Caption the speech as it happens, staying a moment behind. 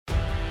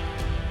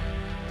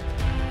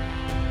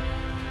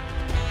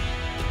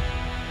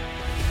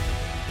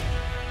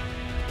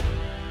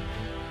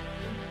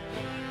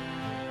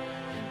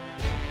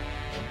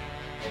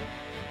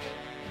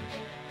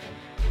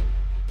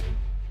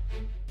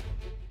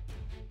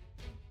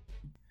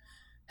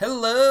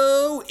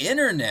Hello,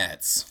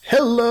 internets.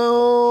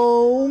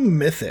 Hello,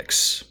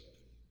 Mythics.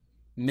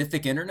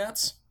 Mythic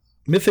internets?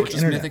 Mythic or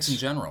just internets. Mythics in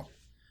general.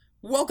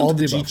 Welcome All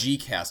to the the above.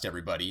 GG cast,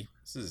 everybody.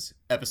 This is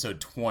episode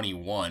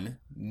 21,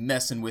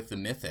 Messing with the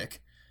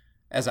Mythic.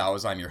 As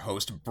always, I'm your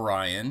host,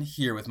 Brian,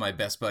 here with my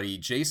best buddy,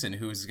 Jason,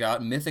 who's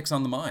got Mythics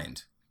on the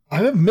mind.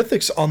 I have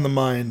Mythics on the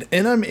mind,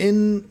 and I'm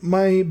in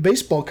my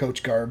baseball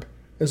coach garb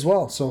as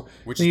well. So,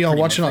 Which is pretty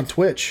watching on mythic.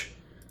 Twitch,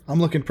 I'm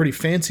looking pretty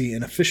fancy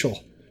and official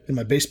in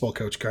my baseball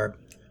coach garb,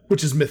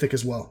 which is Mythic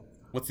as well.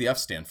 What's the F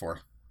stand for?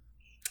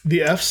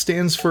 The F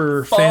stands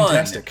for Fun.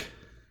 fantastic.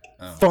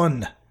 Oh.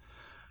 Fun.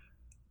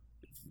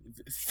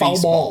 Foul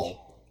Faceball.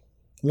 ball.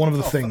 One of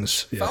the Oh,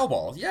 things. Yeah. Foul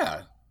ball,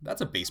 yeah. That's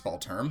a baseball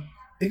term.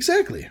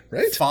 Exactly,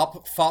 right?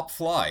 Fop,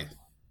 fly.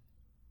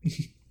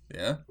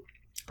 Yeah?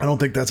 I don't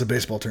think that's a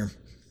baseball term.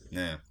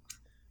 Yeah.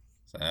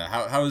 So,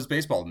 how is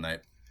baseball tonight?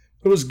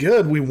 It was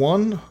good. We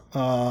won.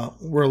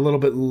 We're a little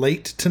bit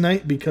late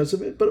tonight because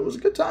of it, but it was a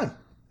good time.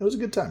 It was a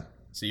good time.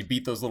 So you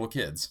beat those little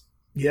kids.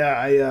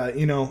 Yeah,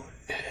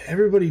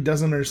 everybody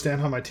doesn't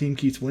understand how my team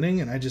keeps winning,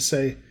 and I just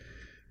say,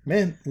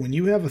 man, when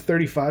you have a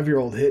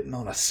 35-year-old hitting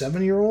on a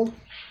 7-year-old,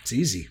 it's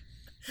easy.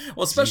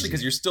 Well, especially easy.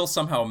 because you're still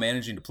somehow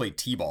managing to play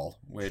T-ball,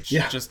 which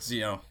Yeah. just,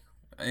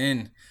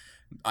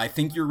 I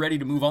think you're ready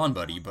to move on,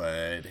 buddy,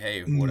 but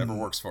hey, whatever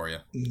works for you.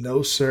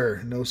 No,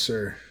 sir. No,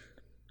 sir.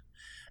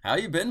 How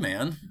you been,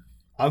 man?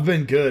 I've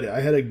been good. I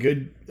had a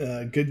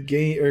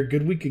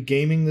good week of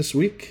gaming this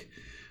week.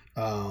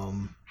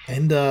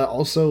 And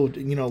also,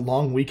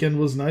 long weekend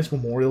was nice.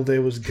 Memorial Day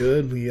was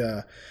good. We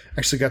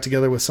actually got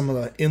together with some of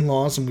the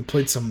in-laws and we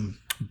played some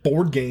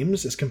board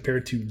games as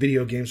compared to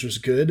video games, was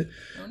good.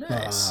 Oh,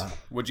 nice.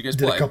 What'd you guys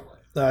Did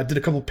play? did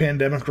a couple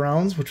Pandemic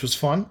rounds, which was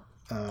fun.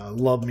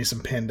 Love me some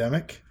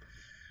Pandemic.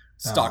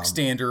 Stock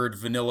standard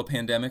vanilla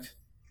Pandemic?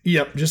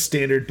 Yep, just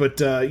standard.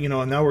 But,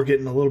 now we're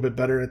getting a little bit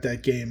better at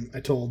that game. I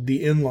told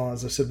the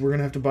in-laws, I said, we're going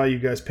to have to buy you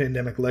guys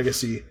Pandemic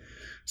Legacy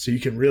so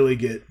you can really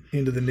get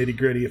into the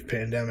nitty-gritty of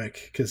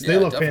Pandemic. Because they Yeah,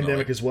 love definitely.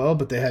 Pandemic as well,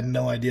 but they had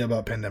no idea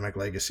about Pandemic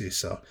Legacy.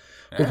 So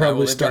Yeah, we'll probably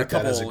well, they've got start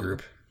that as a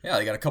group. Yeah,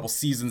 they got a couple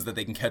seasons that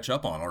they can catch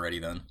up on already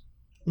then.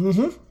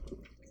 Mm-hmm.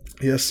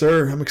 Yes,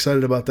 sir. I'm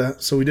excited about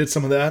that. So we did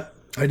some of that.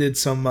 I did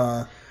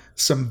some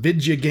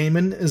Vidya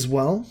gaming as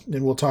well.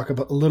 And we'll talk a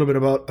little bit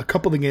about a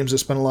couple of the games I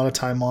spent a lot of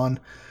time on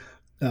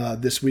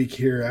this week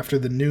here after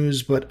the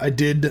news. But I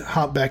did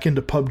hop back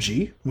into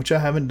PUBG, which I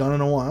haven't done in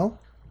a while.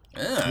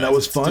 Yeah, That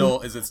was fun.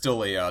 Is it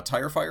still a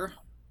tire fire?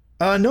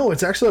 No,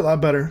 it's actually a lot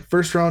better.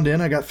 First round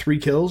in, I got 3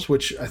 kills,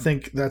 which I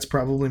think that's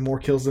probably more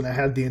kills than I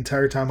had the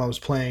entire time I was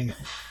playing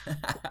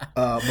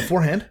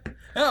beforehand.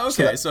 Oh,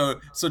 okay. So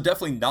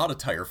definitely not a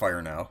tire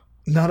fire now.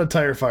 Not a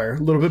tire fire, a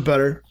little bit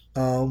better.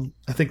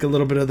 I think a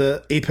little bit of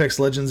the Apex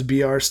Legends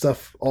BR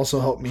stuff also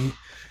helped me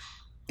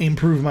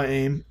improve my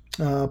aim.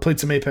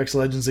 Played some Apex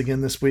Legends again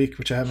this week,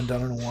 which I haven't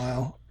done in a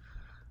while.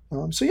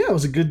 So yeah, it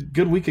was a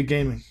good week of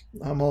gaming.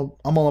 I'm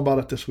all about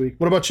it this week.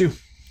 What about you?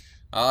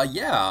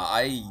 Yeah,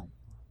 I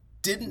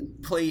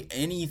didn't play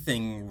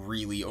anything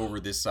really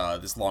over this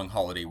long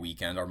holiday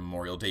weekend, our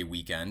Memorial Day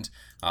weekend.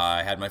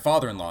 I had my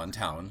father-in-law in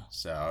town,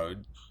 so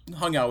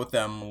hung out with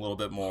them a little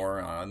bit more,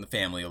 and the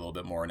family a little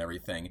bit more and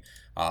everything.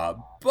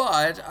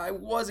 But I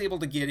was able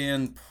to get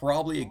in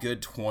probably a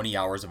good 20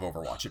 hours of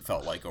Overwatch, it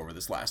felt like, over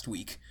this last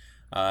week.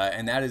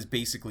 And that is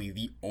basically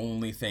the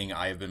only thing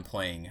I have been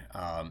playing.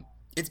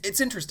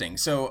 It's interesting.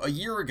 So a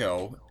year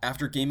ago,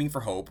 after Gaming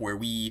for Hope, where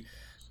we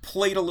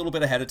played a little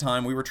bit ahead of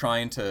time, we were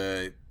trying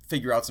to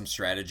figure out some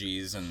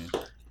strategies and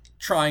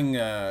trying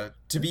to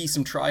be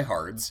some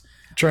tryhards.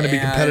 Trying to be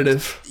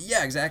competitive.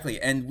 Yeah, exactly.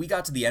 And we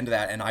got to the end of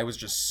that, and I was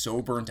just so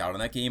burnt out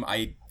on that game.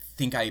 I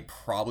think I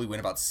probably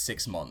went about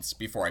 6 months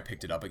before I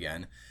picked it up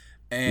again.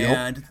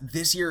 And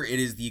This year, it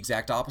is the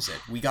exact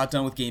opposite. We got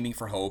done with Gaming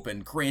for Hope,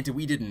 and granted,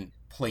 we didn't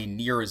play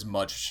near as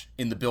much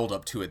in the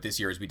build-up to it this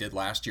year as we did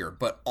last year,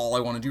 but all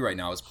I want to do right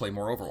now is play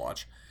more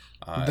Overwatch.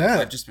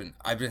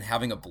 I've been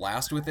having a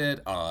blast with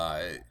it.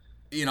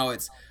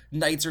 It's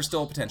nights are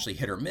still potentially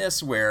hit or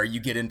miss, where you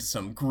get into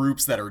some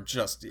groups that are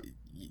just,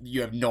 you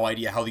have no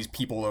idea how these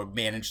people have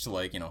managed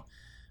to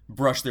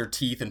brush their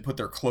teeth and put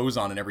their clothes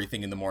on and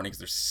everything in the morning because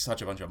they're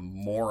such a bunch of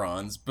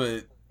morons.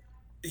 But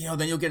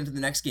then you'll get into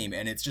the next game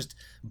and it's just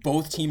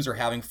both teams are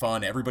having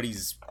fun.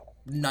 Everybody's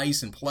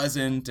nice and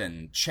pleasant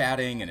and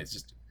chatting, and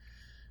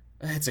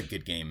it's a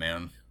good game,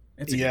 man.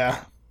 It's a good game.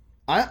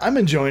 I'm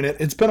enjoying it.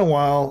 It's been a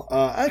while.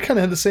 I kind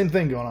of had the same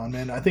thing going on,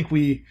 man. I think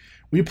we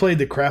played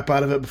the crap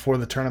out of it before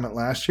the tournament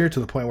last year to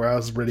the point where I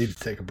was ready to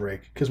take a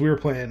break because we were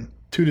playing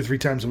 2 to 3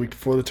 times a week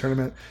before the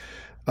tournament.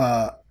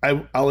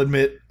 I'll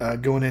admit,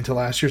 going into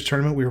last year's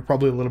tournament, we were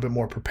probably a little bit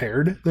more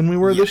prepared than we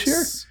were this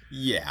year.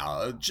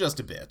 Yeah, just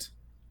a bit.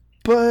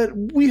 But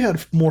we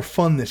had more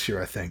fun this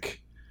year, I think.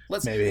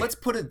 Let's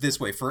put it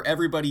this way for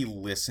everybody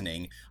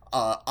listening.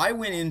 I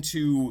went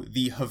into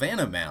the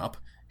Havana map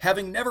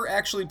having never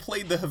actually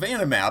played the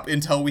Havana map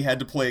until we had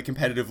to play it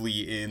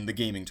competitively in the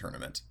gaming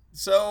tournament.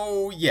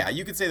 So, yeah,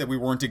 you could say that we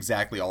weren't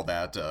exactly all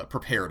that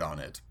prepared on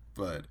it,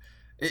 but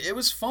it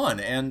was fun.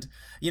 And,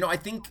 I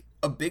think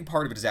a big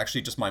part of it is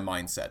actually just my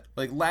mindset.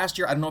 Like last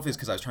year, I don't know if it's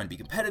because I was trying to be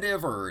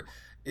competitive or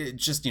it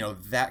just,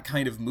 that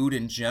kind of mood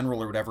in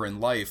general or whatever in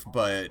life,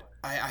 but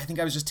I think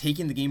I was just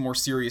taking the game more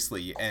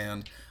seriously.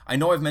 And I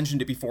know I've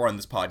mentioned it before on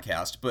this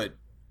podcast, but,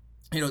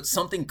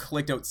 something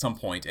clicked out at some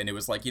point and it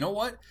was like, you know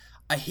what?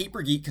 I hate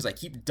Brigitte because I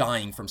keep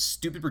dying from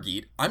stupid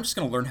Brigitte. I'm just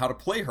going to learn how to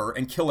play her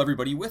and kill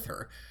everybody with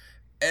her.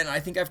 And I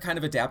think I've kind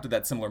of adapted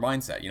that similar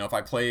mindset. If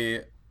I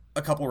play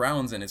a couple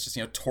rounds and it's just,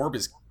 Torb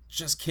is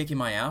just kicking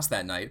my ass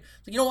that night.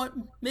 Like, you know what?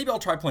 Maybe I'll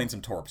try playing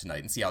some Torb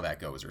tonight and see how that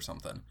goes or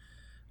something.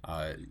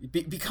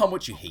 Become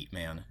what you hate,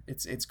 man.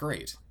 It's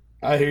great.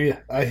 I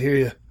hear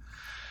you.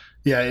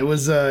 Yeah, it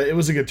was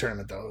a good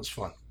tournament though. It was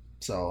fun.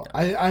 So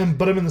I'm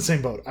in the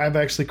same boat. I've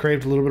actually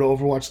craved a little bit of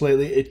Overwatch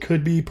lately. It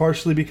could be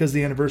partially because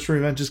the anniversary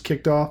event just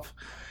kicked off.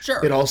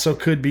 Sure. It also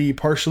could be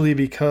partially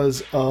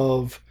because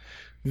of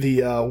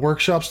the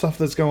workshop stuff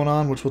that's going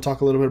on, which we'll talk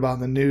a little bit about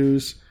in the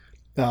news.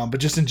 But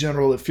just in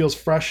general, it feels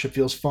fresh. It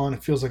feels fun.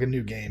 It feels like a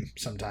new game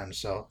sometimes.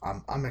 So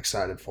I'm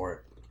excited for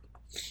it.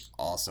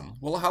 Awesome.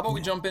 Well, how about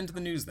we jump into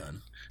the news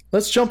then?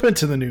 Let's jump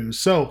into the news.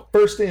 So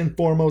first and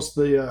foremost,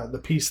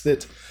 the piece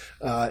that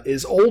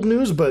is old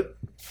news, but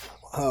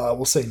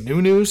we'll say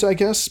new news, I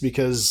guess,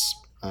 because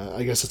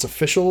I guess it's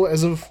official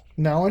as of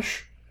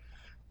nowish.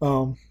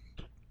 The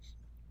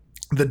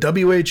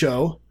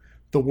WHO,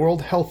 the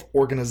World Health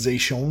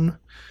Organization,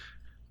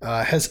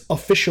 has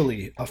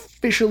officially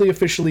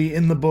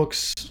in the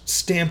books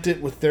stamped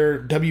it with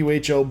their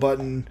WHO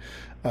button,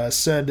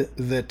 said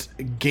that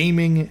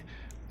gaming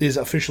is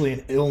officially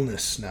an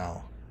illness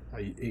now.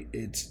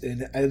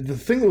 The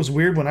thing that was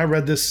weird when I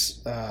read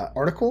this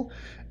article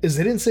is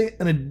they didn't say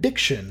an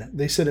addiction.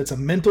 They said it's a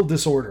mental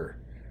disorder.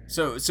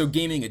 So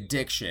gaming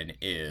addiction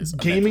is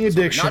gaming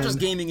addiction, not just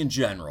gaming in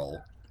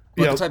general,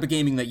 but the type of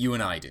gaming that you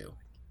and I do.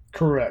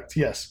 Correct.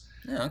 Yes.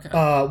 Yeah,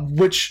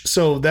 okay.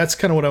 So that's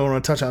kind of what I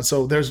want to touch on.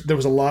 So there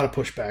was a lot of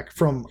pushback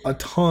from a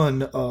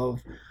ton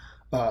of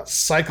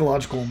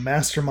psychological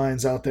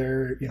masterminds out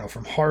there,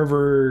 from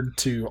Harvard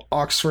to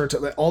Oxford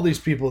to all these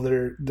people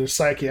that they're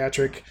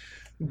psychiatric,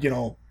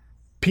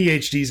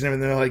 PhDs and everything.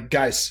 They're like,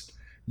 guys,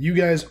 you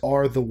guys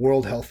are the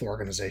World Health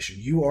Organization.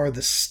 You are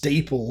the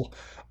staple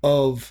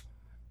of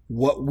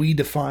what we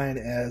define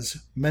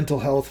as mental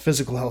health,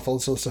 physical health, all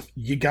this other stuff.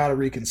 You got to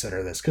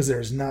reconsider this because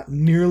there's not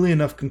nearly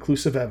enough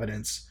conclusive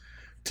evidence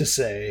to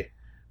say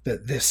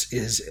that this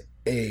is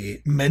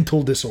a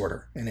mental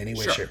disorder in any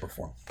way, shape, or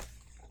form.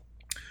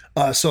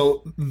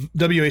 So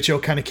WHO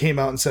kind of came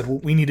out and said, well,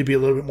 we need to be a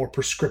little bit more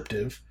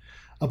prescriptive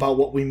about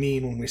what we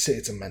mean when we say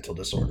it's a mental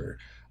disorder.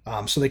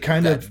 So they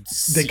kind of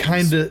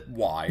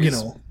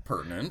wise,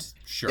 pertinent,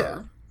 sure.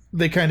 Yeah,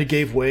 they kind of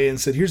gave way and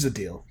said, here's the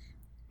deal.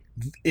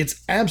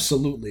 It's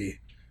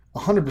absolutely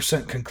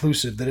 100%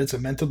 conclusive that it's a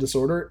mental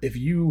disorder if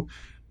you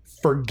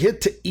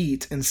forget to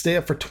eat and stay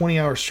up for 20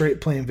 hours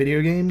straight playing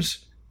video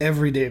games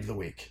every day of the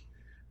week,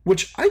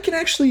 which I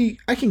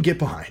can get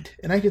behind.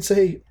 And I can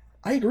say,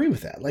 I agree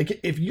with that. Like,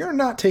 if you're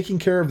not taking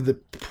care of the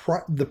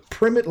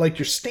like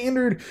your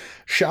standard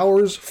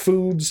showers,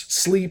 foods,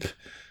 sleep,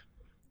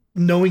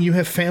 knowing you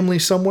have family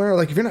somewhere,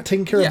 like if you're not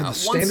taking care of the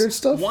standard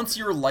stuff. Once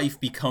your life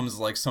becomes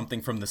like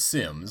something from The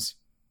Sims,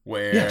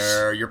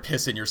 where you're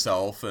pissing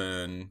yourself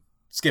and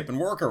skipping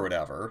work or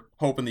whatever,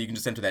 hoping that you can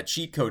just enter that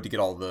cheat code to get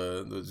all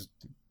those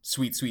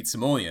sweet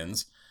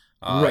simoleons.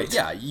 Right.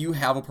 Yeah, you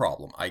have a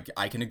problem.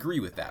 I can agree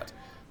with that.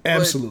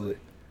 Absolutely.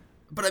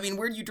 But I mean,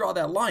 where do you draw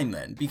that line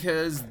then?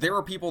 Because there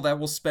are people that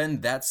will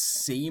spend that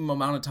same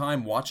amount of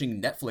time watching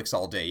Netflix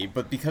all day,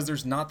 but because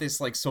there's not this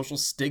like social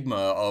stigma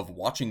of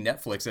watching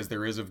Netflix as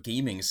there is of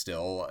gaming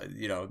still,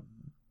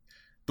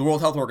 the World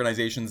Health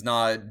Organization's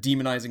not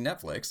demonizing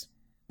Netflix.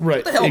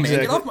 Right. What the hell,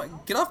 exactly. man?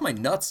 Get off my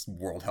nuts,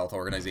 World Health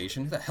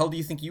Organization. Who the hell do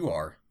you think you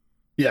are?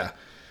 Yeah,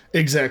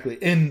 exactly.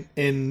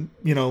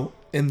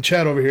 In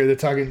chat over here, they're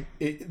talking.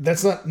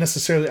 That's not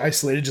necessarily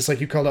isolated, just like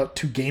you called out,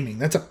 to gaming.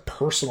 That's a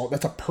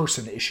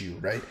person issue,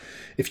 right?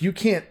 If you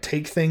can't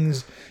take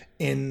things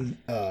in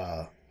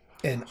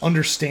and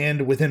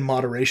understand within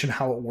moderation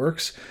how it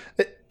works,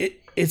 it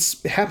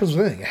happens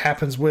with anything. It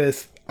happens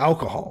with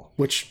alcohol,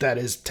 which that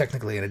is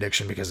technically an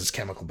addiction because it's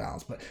chemical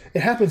balance, but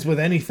it happens with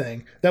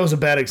anything. That was a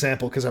bad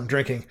example because I'm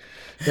drinking,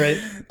 right?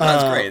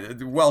 That's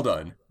great. Well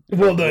done.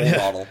 Well done.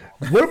 Yeah.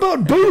 What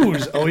about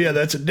booze? Oh yeah,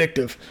 that's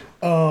addictive.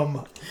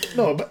 No,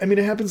 but I mean,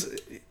 it happens.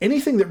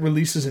 Anything that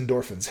releases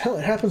endorphins. Hell,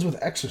 it happens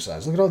with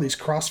exercise. Look at all these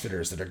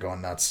CrossFitters that are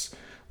going nuts,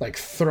 like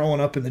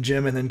throwing up in the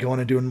gym and then going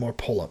and doing more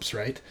pull-ups,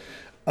 right?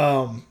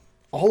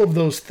 All of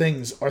those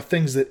things are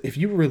things that if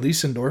you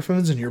release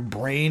endorphins and your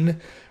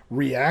brain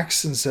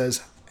reacts and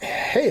says,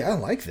 "Hey, I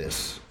like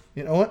this,"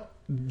 you know what?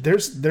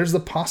 There's the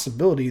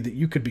possibility that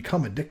you could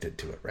become addicted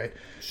to it, right?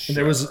 Sure. And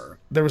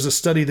there was a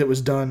study that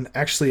was done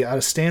actually out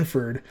of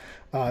Stanford.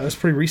 It was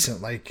pretty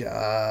recent, like 2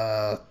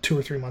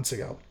 or 3 months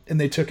ago, and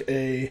they took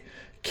a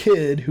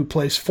kid who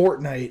plays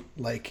Fortnite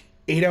like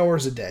 8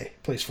 hours a day,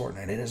 plays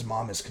Fortnite, and his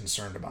mom is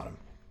concerned about him.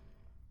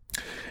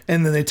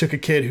 And then they took a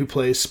kid who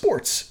plays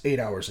sports 8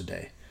 hours a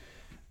day,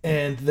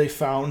 and they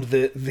found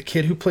that the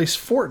kid who plays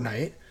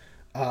Fortnite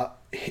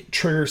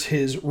triggers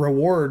his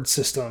reward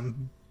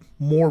system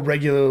more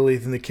regularly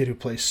than the kid who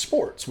plays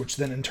sports, which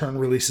then in turn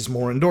releases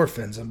more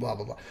endorphins and blah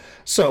blah blah.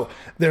 So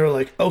they're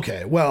like,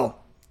 okay,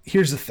 well,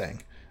 here's the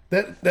thing.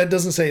 That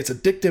doesn't say it's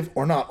addictive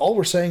or not. All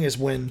we're saying is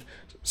when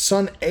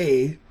son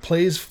A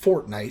plays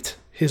Fortnite,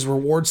 his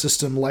reward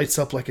system lights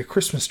up like a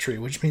Christmas tree,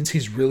 which means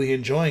he's really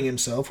enjoying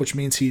himself, which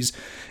means he's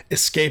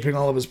escaping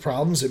all of his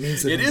problems. It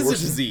means that it is a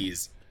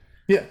disease.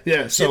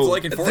 Yeah. So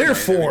like in Fortnite,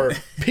 therefore,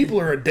 people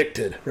are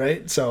addicted,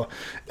 right? So,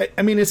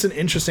 I mean, it's an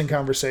interesting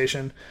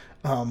conversation.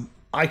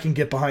 I can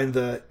get behind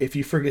if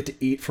you forget to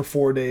eat for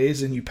 4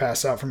 days and you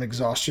pass out from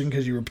exhaustion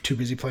because you were too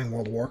busy playing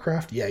World of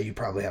Warcraft, yeah, you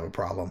probably have a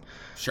problem.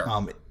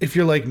 Sure. If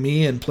you're like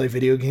me and play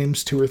video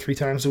games 2 or 3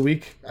 times a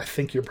week, I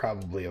think you're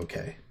probably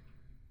okay.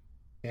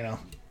 You know?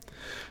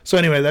 So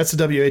anyway, that's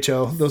the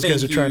WHO. Those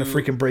guys are trying to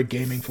freaking break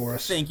gaming for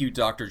us. Thank you,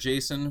 Dr.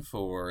 Jason,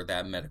 for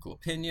that medical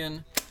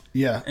opinion.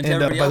 Yeah, and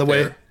by the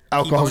way,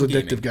 alcohol's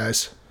addictive,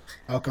 guys.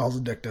 Alcohol's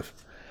addictive.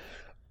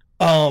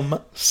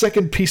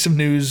 Second piece of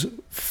news,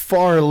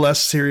 far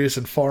less serious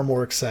and far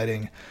more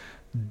exciting.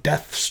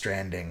 Death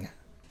Stranding.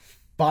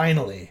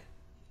 Finally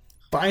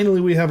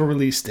we have a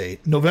release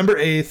date. November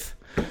 8th.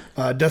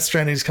 Death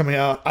Stranding is coming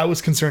out. I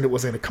was concerned it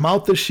wasn't going to come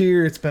out this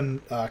year. It's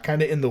been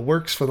kind of in the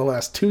works for the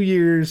last 2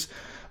 years.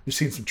 We've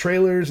seen some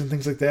trailers and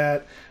things like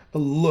that. It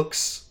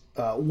looks,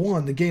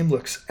 the game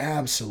looks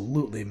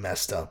absolutely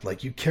messed up.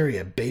 Like you carry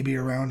a baby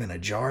around in a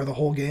jar the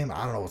whole game.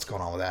 I don't know what's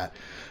going on with that.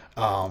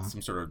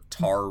 Some sort of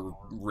tar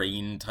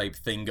rain type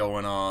thing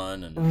going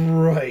on.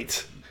 And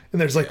right.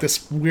 And there's like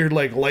this weird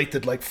like light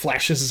that like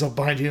flashes up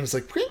behind you and it's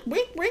like, wink,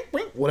 wink, wink,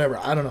 wink, whatever.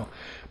 I don't know.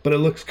 But it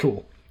looks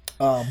cool.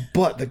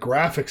 But the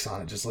graphics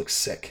on it just look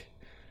sick.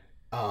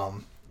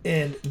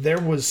 And there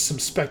was some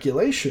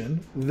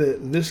speculation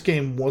that this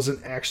game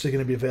wasn't actually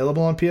going to be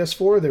available on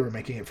PS4. They were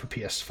making it for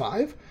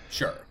PS5.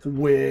 Sure.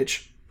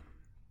 Which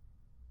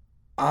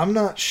I'm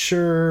not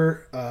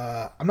sure.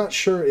 I'm not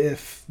sure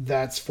if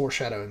that's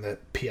foreshadowing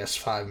that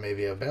PS5 may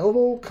be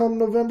available come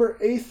November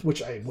 8th,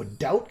 which I would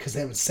doubt because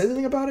they haven't said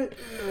anything about it.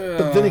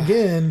 But then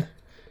again,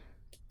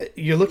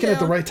 you're looking at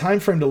the right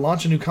time frame to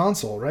launch a new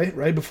console, right?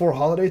 Right before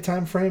holiday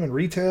time frame and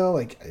retail.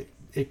 Like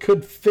it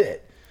could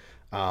fit.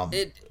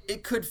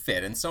 It could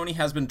fit, and Sony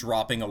has been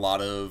dropping a lot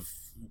of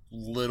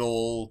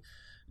little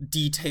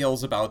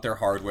details about their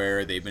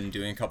hardware. They've been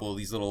doing a couple of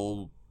these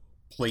little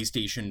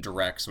PlayStation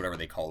Directs, whatever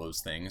they call those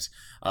things,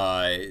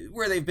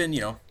 where they've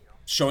been,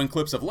 showing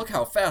clips of, look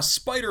how fast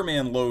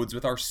Spider-Man loads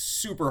with our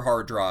super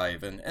hard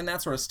drive, and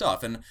that sort of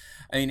stuff. And,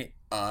 I mean,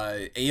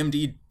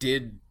 AMD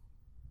did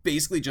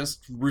basically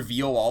just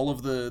reveal all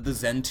of the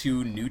Zen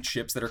 2 new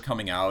chips that are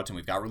coming out, and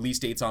we've got release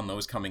dates on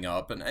those coming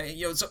up, and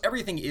so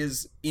everything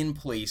is in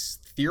place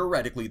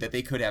theoretically that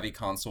they could have a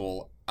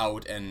console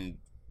out and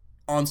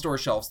on store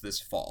shelves this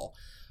fall.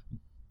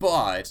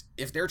 But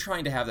if they're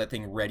trying to have that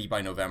thing ready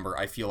by November,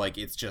 I feel like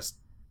it's just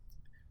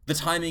the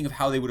timing of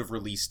how they would have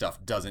released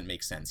stuff doesn't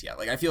make sense yet.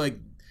 Like I feel like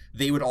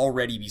they would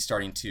already be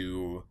starting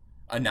to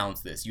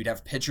announce this. You'd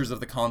have pictures of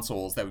the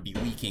consoles that would be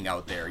leaking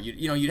out there.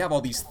 You'd have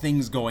all these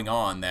things going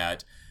on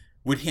that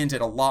would hint at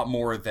a lot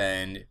more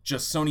than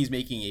just Sony's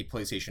making a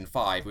PlayStation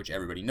 5, which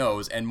everybody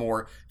knows, and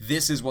more,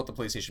 this is what the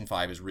PlayStation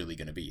 5 is really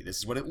going to be. This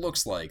is what it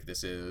looks like.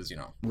 This is,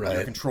 your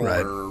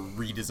controller,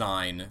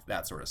 redesign,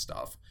 that sort of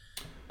stuff.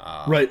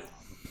 Right.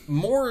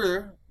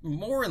 More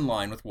in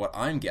line with what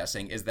I'm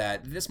guessing is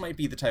that this might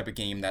be the type of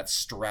game that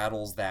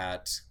straddles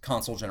that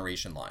console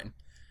generation line.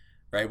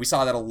 Right? We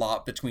saw that a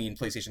lot between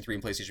PlayStation 3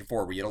 and PlayStation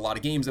 4, where you had a lot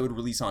of games that would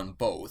release on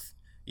both.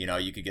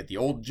 You could get the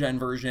old gen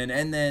version,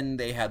 and then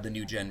they had the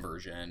new gen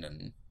version,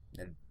 and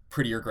had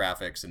prettier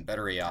graphics and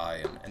better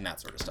AI and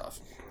that sort of stuff.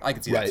 I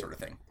could see that sort of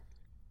thing.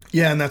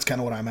 Yeah, and that's kind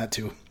of what I'm at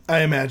too.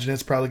 I imagine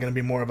it's probably going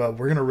to be more of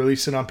we're going to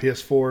release it on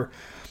PS4,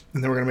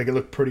 and then we're going to make it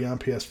look pretty on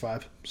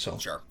PS5. So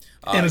sure,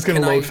 and it's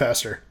going to load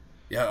faster.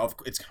 Yeah,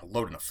 it's going to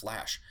load in a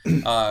flash.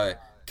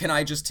 Can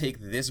I just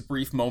take this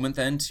brief moment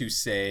then to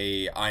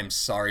say I'm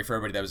sorry for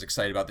everybody that was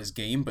excited about this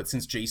game, but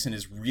since Jason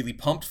is really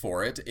pumped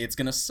for it, it's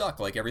going to suck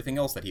like everything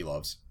else that he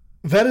loves.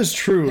 That is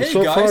true. Hey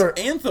so guys, far...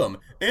 Anthem!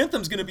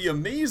 Anthem's going to be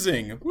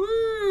amazing!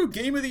 Woo!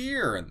 Game of the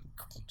year! And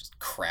just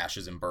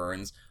crashes and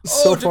burns.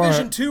 So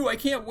Division 2, I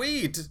can't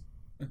wait!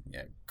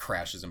 Yeah,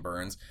 crashes and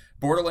burns.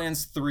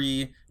 Borderlands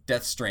 3,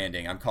 Death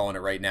Stranding, I'm calling it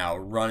right now,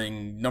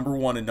 running number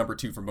 1 and number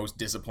 2 for most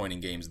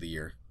disappointing games of the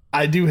year.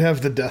 I do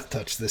have the death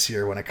touch this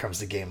year when it comes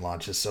to game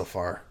launches so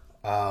far.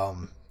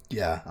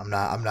 Yeah, I'm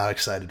not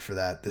excited for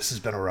that. This has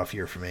been a rough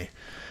year for me.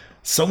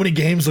 So many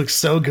games look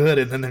so good,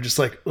 and then they're just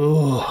like,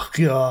 oh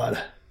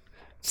god.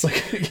 It's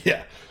like,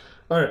 yeah.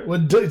 All right.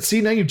 Well,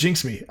 see, now you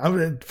jinxed me.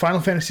 Final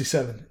Fantasy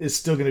VII is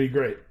still going to be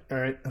great. All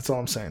right, that's all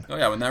I'm saying. Oh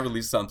yeah, when that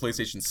releases on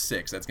PlayStation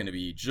 6, that's going to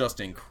be just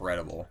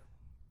incredible.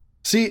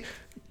 See,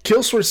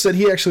 Killswitch said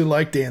he actually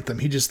liked Anthem.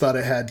 He just thought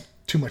it had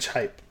too much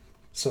hype.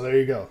 So there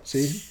you go.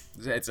 See.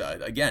 It's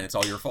again, it's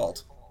all your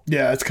fault.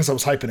 Yeah, it's because I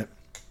was hyping it.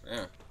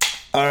 Yeah.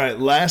 All right,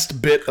 last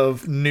bit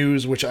of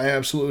news, which I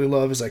absolutely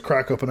love, as I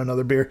crack open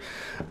another beer.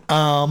 You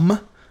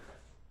got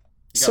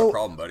a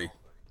problem, buddy.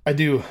 I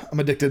do. I'm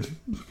addicted.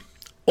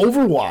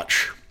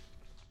 Overwatch,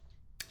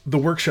 the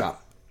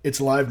workshop. It's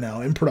live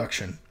now in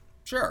production.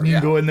 Sure. You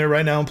can go in there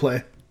right now and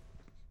play.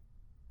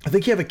 I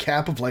think you have a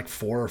cap of like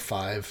 4 or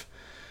 5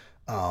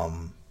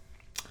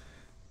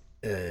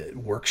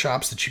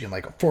 workshops that you can,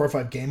 like 4 or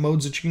 5 game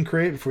modes that you can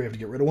create before you have to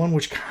get rid of one,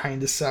 which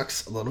kind of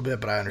sucks a little bit,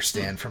 but I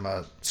understand from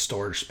a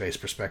storage space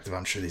perspective.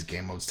 I'm sure these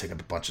game modes take up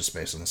a bunch of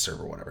space on the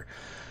server, whatever.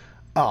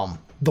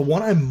 The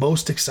one I'm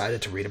most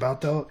excited to read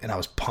about, though, and I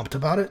was pumped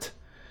about it,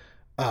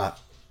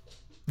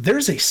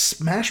 there's a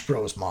Smash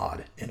Bros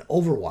mod in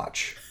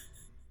Overwatch.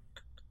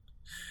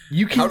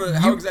 You can.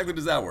 How exactly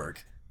does that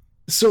work?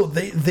 So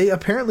they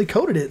apparently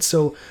coded it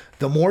so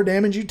the more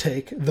damage you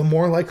take, the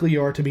more likely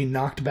you are to be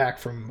knocked back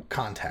from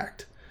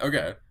contact.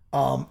 Okay.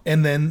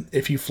 And then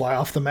if you fly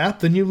off the map,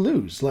 then you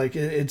lose. Like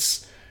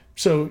it's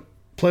so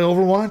play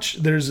Overwatch.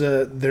 There's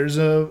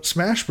a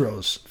Smash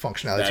Bros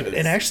functionality to it,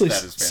 and actually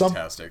that is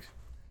fantastic.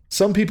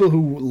 Some people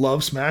who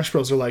love Smash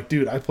Bros are like,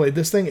 dude, I played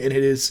this thing and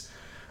it is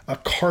a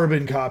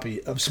carbon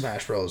copy of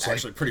Smash Bros.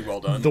 Actually, pretty well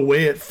done. The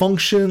way it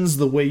functions,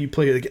 the way you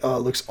play it, it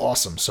looks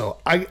awesome. So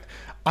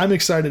I'm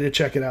excited to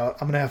check it out.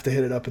 I'm gonna have to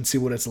hit it up and see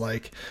what it's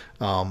like.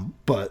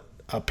 But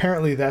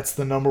apparently, that's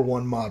the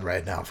 #1 mod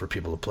right now for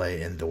people to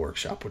play in the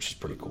workshop, which is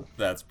pretty cool.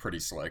 That's pretty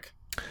slick.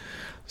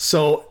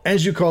 So,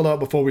 as you called out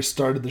before we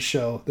started the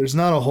show, there's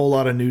not a whole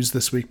lot of news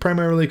this week,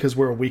 primarily because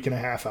we're a week and a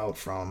half out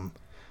from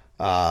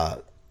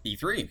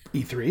E3.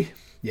 E3,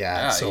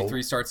 yeah. So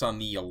E3 starts on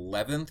the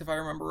 11th, if I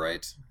remember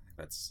right.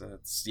 That's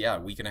a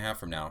week and a half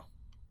from now.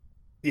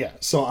 Yeah,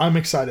 so I'm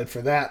excited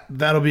for that.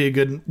 That'll be a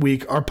good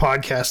week. Our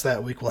podcast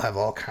that week will have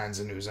all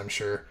kinds of news, I'm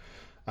sure,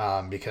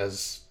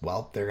 because,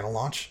 well, they're going to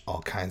launch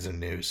all kinds of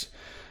news.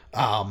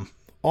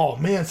 Oh,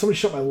 man, somebody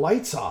shut my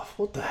lights off.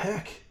 What the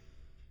heck?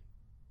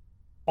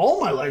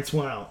 All my lights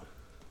went out.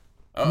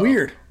 Uh-oh.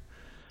 Weird.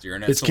 Is your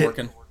internet still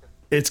working?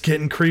 It's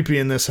getting creepy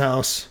in this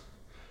house.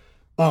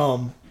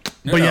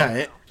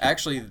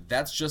 Actually,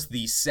 that's just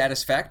the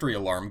Satisfactory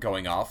alarm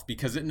going off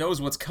because it knows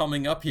what's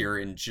coming up here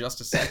in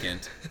just a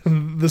second.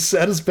 The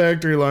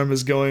Satisfactory alarm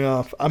is going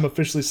off. I'm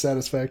officially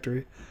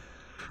Satisfactory.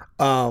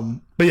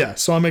 But yeah,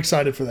 so I'm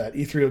excited for that.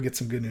 E3 will get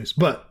some good news.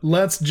 But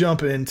let's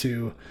jump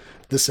into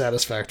the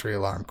Satisfactory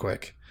alarm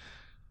quick.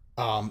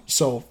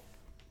 So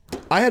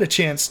I had a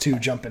chance to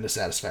jump into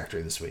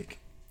Satisfactory this week,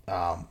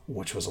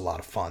 which was a lot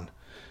of fun.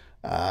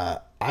 I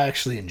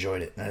actually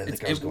enjoyed it, and I didn't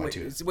think I was going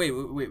to.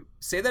 Wait.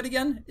 Say that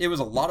again? It was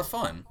a lot of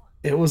fun.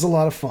 It was a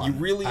lot of fun. You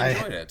really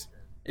enjoyed it.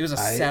 It was a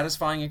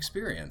satisfying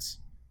experience.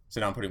 So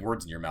now I'm putting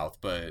words in your mouth,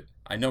 but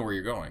I know where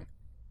you're going.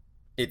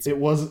 It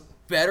was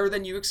better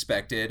than you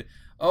expected.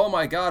 Oh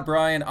my God,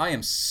 Brian, I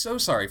am so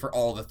sorry for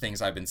all the things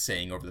I've been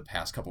saying over the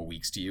past couple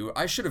weeks to you.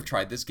 I should have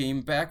tried this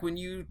game back when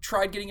you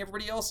tried getting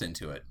everybody else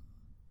into it.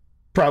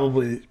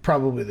 Probably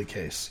the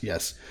case,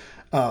 yes.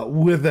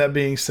 With that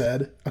being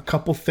said, a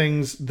couple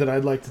things that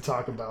I'd like to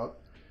talk about.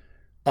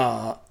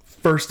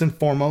 First and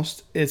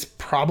foremost, it's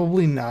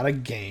probably not a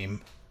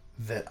game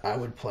that I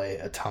would play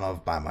a ton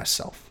of by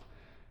myself.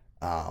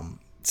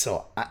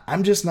 So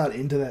I'm just not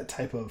into that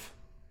type of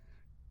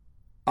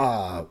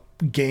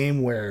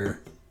game where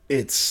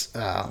it's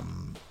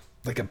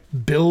like a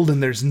build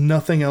and there's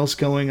nothing else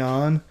going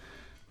on.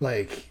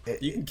 Like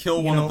you can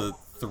kill one of the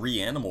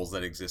 3 animals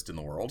that exist in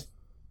the world.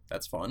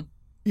 That's fun.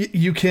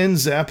 You can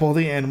zap all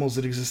the animals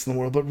that exist in the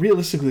world, but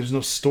realistically, there's no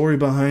story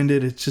behind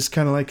it. It's just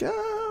kind of like,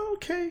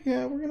 okay,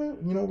 yeah, we're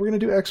gonna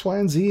do X, Y,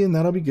 and Z, and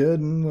that'll be good,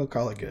 and we'll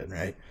call it good,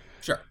 right?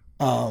 Sure.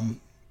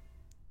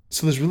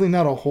 So there's really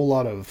not a whole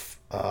lot of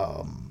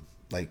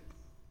like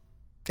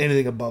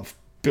anything above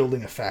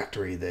building a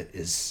factory that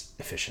is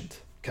efficient.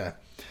 Okay.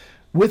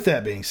 With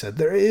that being said,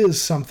 there is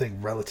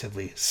something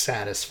relatively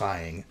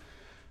satisfying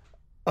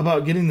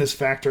about getting this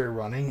factory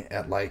running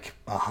at like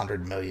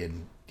 100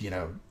 million,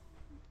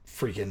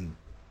 freaking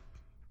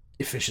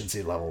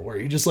efficiency level, where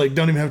you just like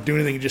don't even have to do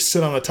anything. You just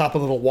sit on the top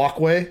of a little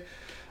walkway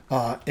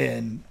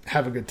and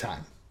have a good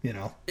time,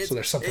 So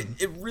there's something.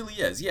 It really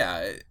is,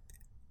 yeah.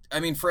 I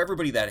mean, for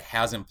everybody that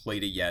hasn't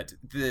played it yet,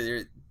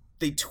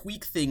 they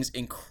tweak things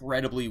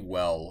incredibly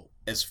well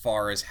as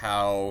far as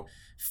how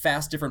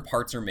fast different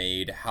parts are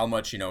made, how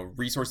much,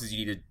 resources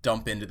you need to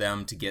dump into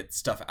them to get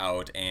stuff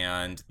out,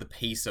 and the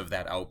pace of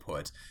that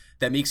output.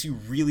 That makes you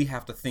really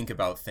have to think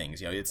about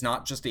things. It's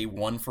not just a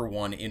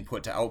 1-for-1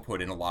 input to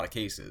output in a lot of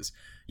cases.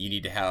 You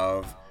need to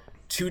have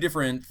 2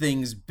 different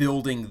things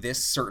building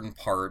this certain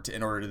part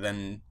in order to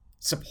then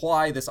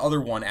supply this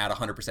other one at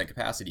 100%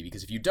 capacity,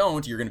 because if you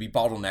don't, you're going to be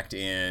bottlenecked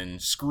in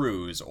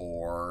screws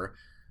or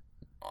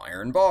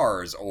iron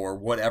bars or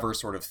whatever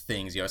sort of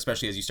things,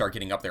 especially as you start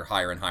getting up there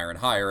higher and higher and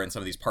higher, and some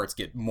of these parts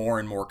get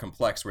more and more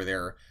complex where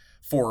they're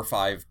 4 or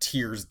 5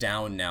 tiers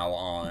down now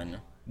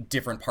on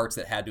different parts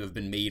that had to have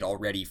been made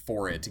already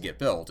for it to get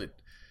built.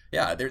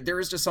 There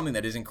is just something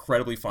that is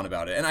incredibly fun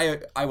about it, and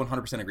I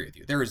 100% agree with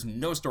you. There is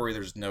no story,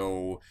 there's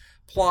no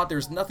plot,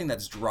 there's nothing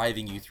that's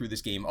driving you through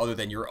this game other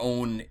than your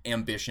own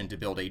ambition to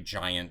build a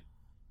giant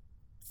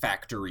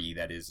factory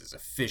that is as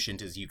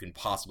efficient as you can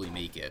possibly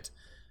make it.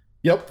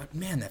 Yep. But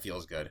man, that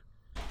feels good.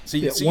 So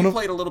you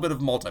played a little bit of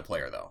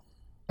multiplayer, though.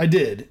 I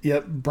did.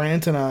 Yep.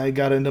 Brant and I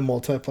got into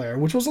multiplayer,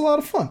 which was a lot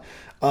of fun.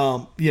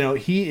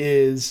 He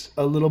is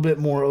a little bit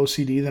more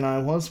OCD than I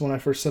was when I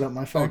first set up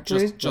my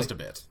factory. Just a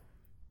bit.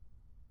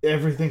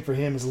 Everything for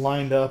him is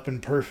lined up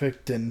and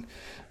perfect, and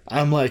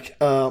I'm like,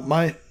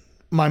 my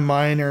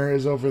miner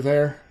is over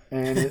there,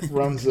 and it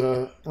runs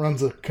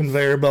a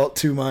conveyor belt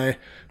to my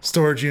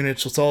storage unit,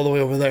 so it's all the way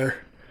over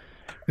there.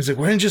 He's like,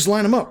 why didn't you just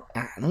line them up?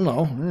 I don't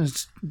know.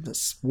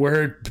 That's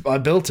where I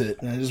built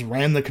it, and I just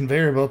ran the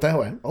conveyor belt that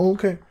way. Oh,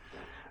 okay.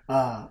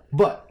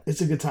 But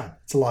it's a good time.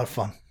 It's a lot of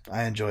fun.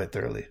 I enjoy it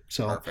thoroughly.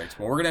 So perfect.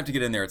 Well, we're gonna have to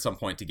get in there at some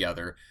point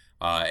together.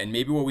 And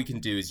maybe what we can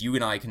do is you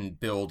and I can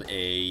build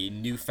a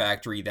new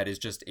factory that is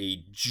just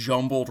a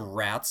jumbled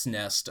rat's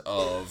nest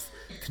of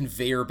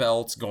conveyor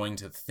belts going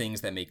to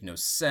things that make no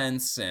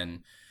sense,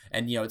 and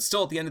it's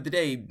still at the end of the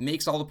day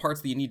makes all the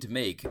parts that you need to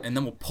make, and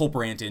then we'll pull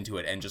Brant into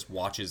it and just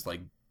watch his like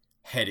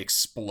head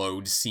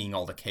explode seeing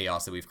all the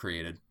chaos that we've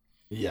created.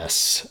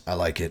 Yes, I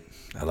like it.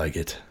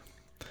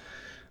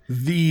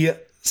 The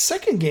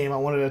second game I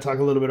wanted to talk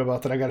a little bit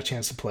about that I got a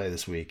chance to play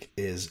this week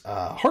is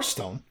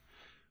Hearthstone.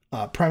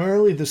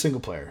 Primarily the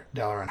single player,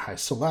 Dalaran Heist.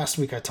 So last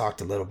week I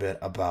talked a little bit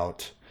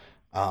about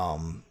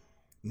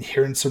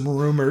hearing some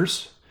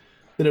rumors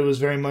that it was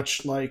very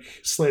much like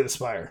Slay the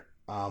Spire,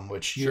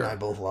 which you and I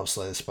both love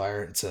Slay the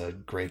Spire. It's a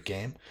great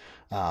game.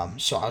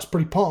 So I was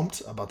pretty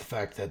pumped about the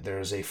fact that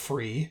there's a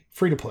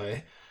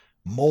free-to-play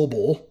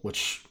mobile,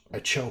 which I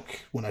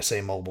choke when I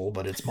say mobile,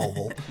 but it's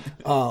mobile,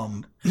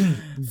 Phone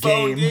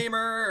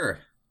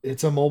gamer!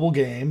 It's a mobile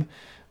game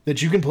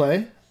that you can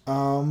play.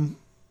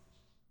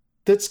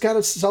 That's got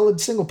a solid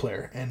single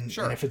player, and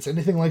if it's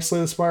anything like Slay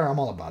the Spire, I'm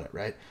all about it,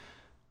 right?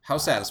 How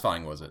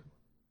satisfying was it?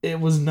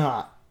 It was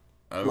not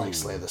like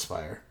Slay the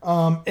Spire.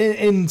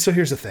 And so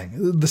here's the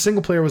thing: the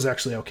single player was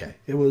actually okay.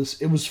 It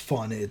was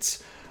fun.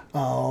 It's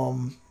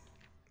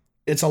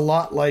a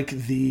lot like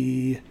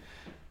the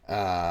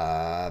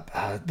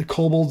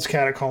Kobold's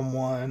Catacomb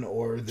one,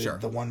 or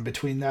the one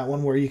between that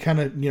one, where you kind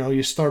of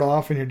you start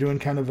off and you're doing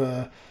kind of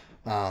a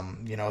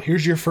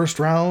here's your first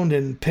round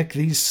and pick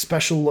these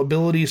special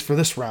abilities for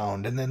this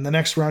round, and then the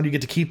next round you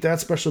get to keep that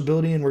special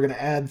ability, and we're going to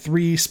add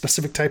 3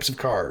 specific types of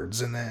cards,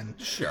 and then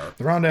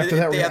the round after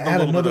that we're going to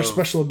add another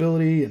special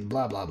ability, and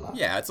blah blah blah.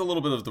 Yeah, it's a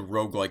little bit of the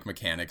roguelike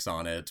mechanics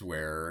on it,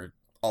 where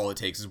all it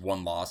takes is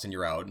one loss and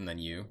you're out, and then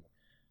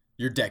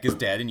your deck is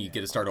dead and you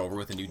get to start over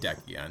with a new deck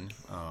again.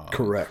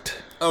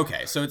 Correct.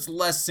 Okay, so it's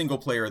less single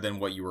player than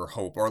what you were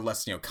or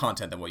less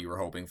content than what you were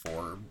hoping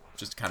for,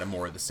 just kind of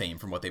more of the same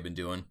from what they've been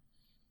doing.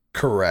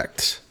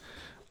 Correct.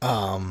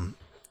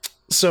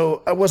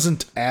 So I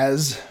wasn't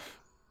as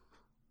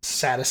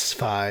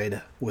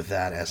satisfied with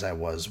that as I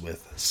was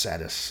with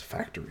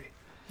Satisfactory.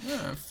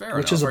 Yeah, fair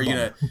enough. Are you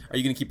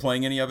gonna keep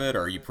playing any of it,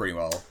 or are you pretty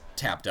well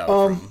tapped out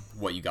from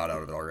what you got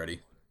out of it already?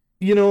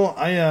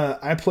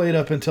 I played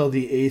up until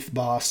the 8th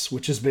boss,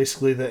 which is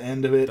basically the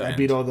end of it. I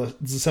beat all the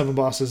 7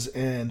 bosses,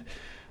 and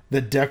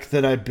the deck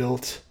that I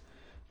built,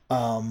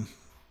 one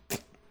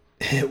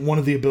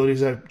of the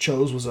abilities I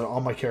chose was that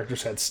all my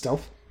characters had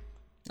stealth.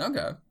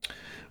 Okay.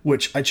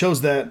 Which I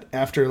chose that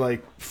after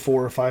like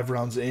 4 or 5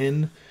 rounds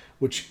in,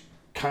 which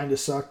kind of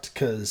sucked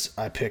because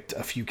I picked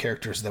a few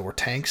characters that were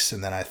tanks,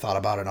 and then I thought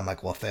about it. I'm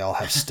like, well, if they all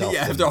have stealth,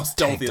 yeah, if they're all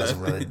stealthy, doesn't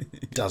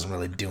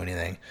really do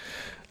anything.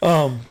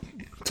 So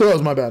that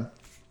was my bad.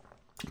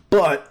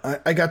 But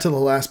I got to the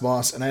last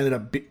boss, and I ended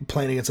up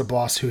playing against a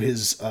boss who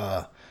his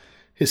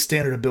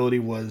standard ability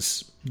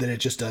was that it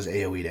just does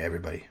AoE to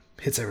everybody,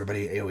 hits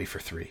everybody AoE for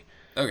 3.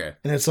 Okay.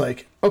 And it's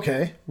like,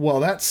 okay,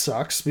 well, that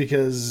sucks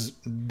because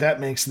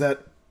that makes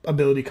that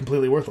ability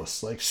completely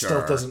worthless. Like,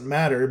 stealth doesn't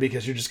matter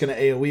because you're just going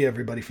to AoE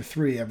everybody for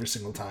 3 every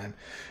single time.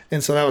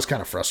 And so that was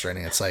kind of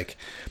frustrating. It's like,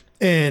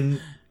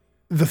 and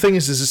the thing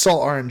is it's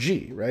all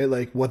RNG, right?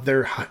 Like what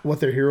their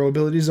hero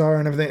abilities are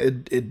and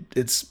everything.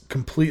 It's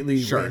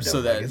completely random.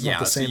 So that it's not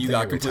the same so you thing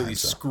got every completely time,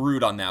 so.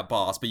 screwed on that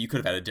boss, but you could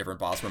have had a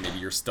different boss where maybe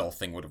your stealth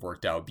thing would have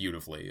worked out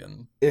beautifully.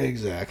 And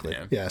exactly,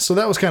 yeah. So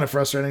that was kind of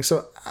frustrating.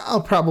 So I'll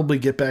probably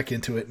get back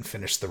into it and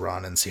finish the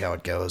run and see how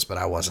it goes. But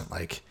I wasn't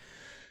like,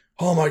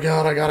 oh my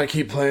god, I gotta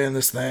keep playing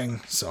this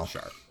thing. So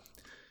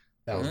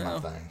that was my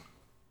thing.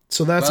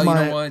 So that's you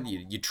know what?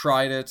 You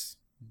tried it.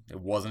 It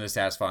wasn't as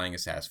satisfying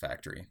as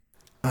Satisfactory.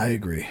 I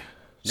agree.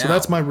 So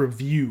that's my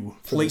review.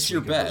 Place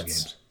your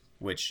bets,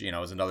 which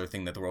is another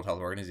thing that the World Health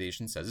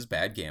Organization says is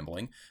bad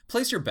gambling.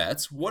 Place your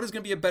bets. What is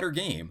going to be a better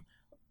game?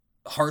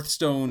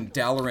 Hearthstone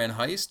Dalaran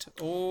Heist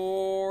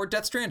or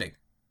Death Stranding?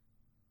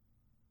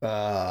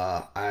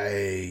 I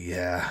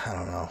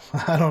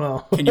don't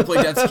know. Can you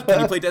play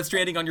Death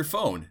Stranding on your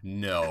phone?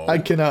 No, I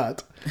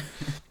cannot.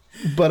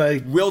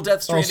 But will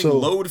Death Stranding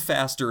load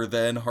faster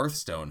than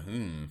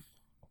Hearthstone?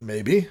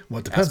 Maybe. Well,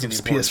 it depends if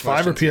it's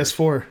PS5 or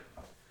PS4.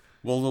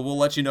 We'll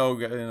let you know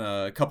in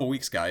a couple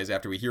weeks, guys,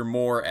 after we hear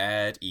more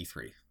at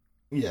E3.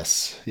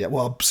 Yes. Yeah.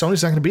 Well,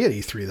 Sony's not going to be at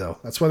E3 though.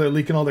 That's why they're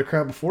leaking all their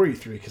crap before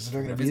E3 because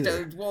they're not going to be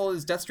there.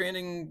 Is Death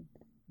Stranding?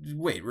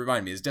 Wait,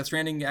 remind me. Is Death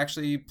Stranding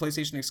actually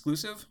PlayStation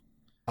exclusive?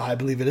 I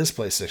believe it is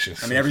PlayStation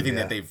exclusive. I mean, everything yeah.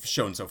 that they've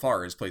shown so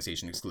far is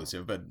PlayStation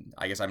exclusive, but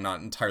I guess I'm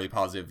not entirely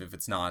positive if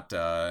it's not,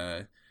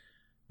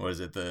 what is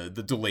it, the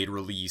delayed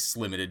release,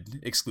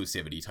 limited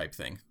exclusivity type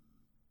thing.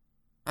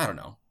 I don't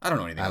know. I don't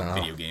know anything about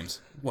video games.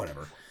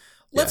 Whatever.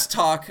 Let's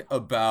talk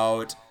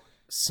about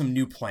some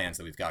new plans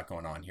that we've got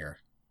going on here.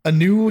 A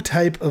new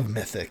type of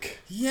Mythic.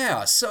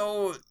 Yeah,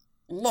 so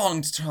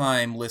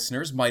long-time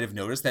listeners might have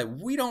noticed that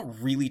we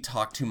don't really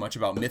talk too much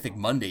about Mythic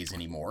Mondays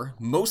anymore,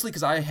 mostly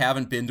because I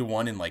haven't been to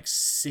one in like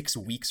 6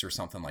 weeks or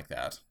something like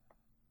that.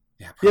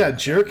 Yeah,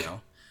 jerk.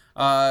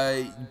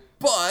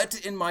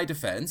 But in my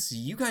defense,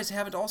 you guys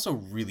haven't also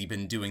really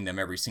been doing them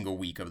every single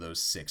week of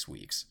those 6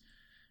 weeks.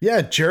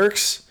 Yeah,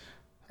 jerks.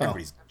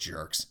 Everybody's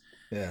jerks.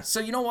 Yeah. So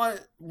you know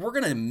what? We're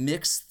going to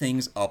mix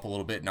things up a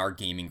little bit in our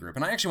gaming group.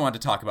 And I actually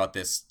wanted to talk about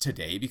this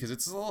today because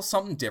it's a little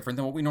something different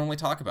than what we normally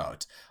talk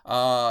about.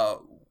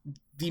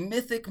 The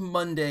Mythic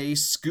Monday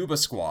Scuba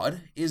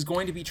Squad is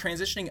going to be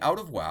transitioning out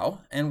of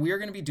WoW, and we are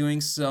going to be doing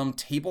some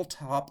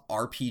tabletop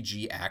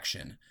RPG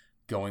action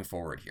going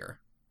forward here.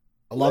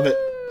 I love it.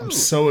 I'm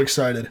so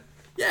excited.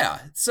 Yeah,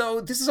 so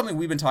this is something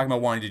we've been talking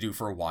about wanting to do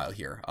for a while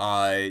here.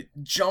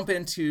 Jump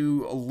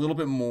into a little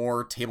bit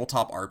more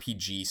tabletop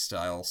RPG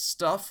style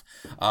stuff.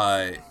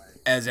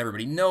 As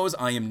everybody knows,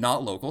 I am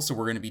not local, so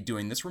we're going to be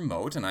doing this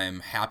remote, and I am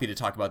happy to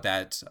talk about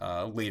that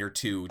later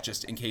too,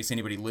 just in case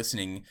anybody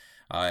listening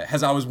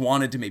has always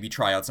wanted to maybe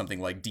try out something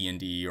like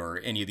D&D or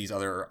any of these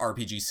other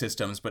RPG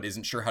systems, but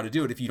isn't sure how to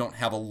do it if you don't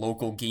have a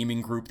local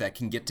gaming group that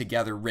can get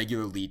together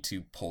regularly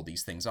to pull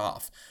these things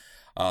off.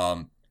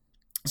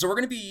 So we're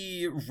going to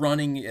be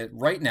running it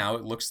right now.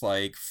 It looks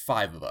like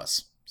 5 of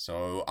us.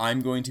 So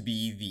I'm going to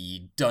be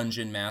the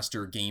dungeon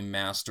master, game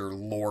master,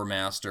 lore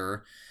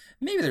master.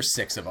 Maybe there's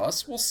 6 of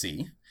us. We'll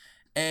see.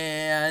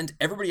 And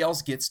everybody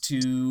else gets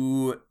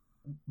to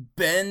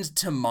bend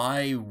to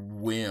my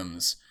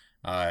whims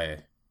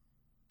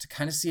to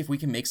kind of see if we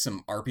can make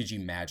some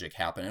RPG magic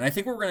happen. And I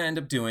think what we're going to end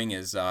up doing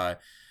is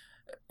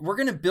we're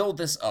going to build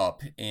this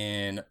up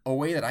in a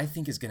way that I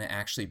think is going to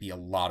actually be a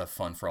lot of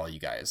fun for all you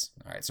guys.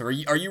 All right, so are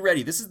you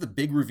ready? This is the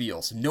big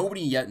reveal. So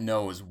nobody yet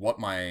knows what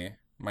my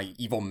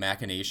evil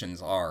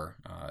machinations are.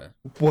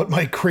 What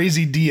my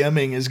crazy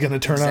DMing is going to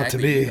turn out to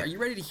be. Are you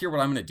ready to hear what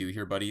I'm going to do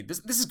here, buddy? This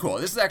is cool.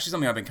 This is actually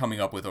something I've been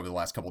coming up with over the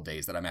last couple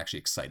days that I'm actually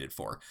excited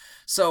for.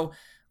 So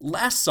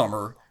last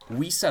summer,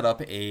 we set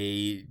up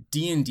a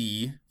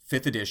D&D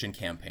 5th edition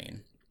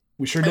campaign.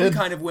 We sure did. We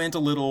kind of went a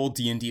little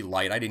D&D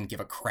light. I didn't give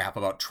a crap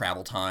about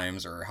travel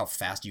times or how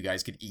fast you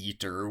guys could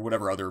eat or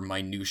whatever other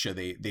minutia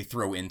they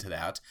throw into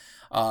that.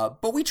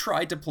 But we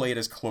tried to play it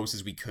as close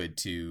as we could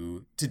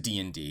to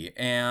D&D,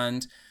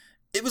 and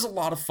it was a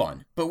lot of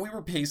fun. But we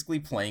were basically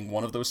playing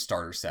one of those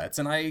starter sets,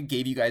 and I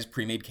gave you guys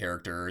pre-made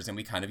characters, and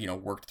we kind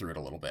of, worked through it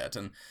a little bit.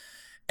 And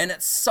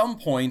at some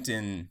point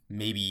in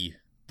maybe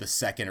the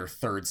second or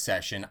third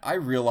session, I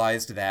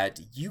realized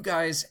that you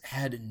guys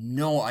had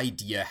no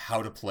idea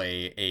how to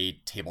play a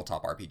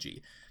tabletop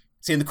RPG.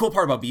 See, and the cool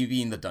part about me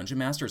being the dungeon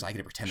master is I get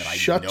to pretend that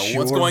I know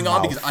what's going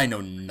on because I know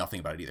nothing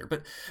about it either.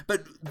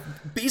 But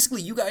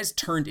basically, you guys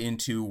turned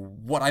into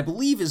what I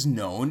believe is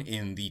known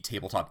in the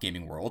tabletop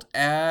gaming world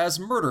as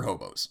murder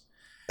hobos.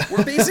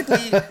 Where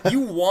basically you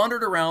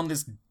wandered around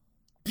this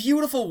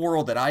beautiful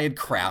world that I had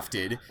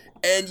crafted,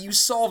 and you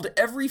solved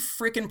every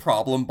frickin'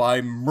 problem by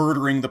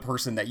murdering the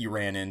person that you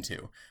ran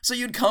into. So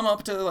you'd come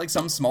up to like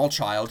some small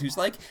child who's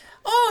like,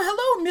 "Oh,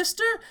 hello,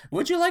 mister,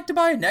 would you like to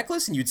buy a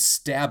necklace?" And you'd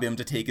stab him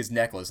to take his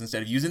necklace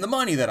instead of using the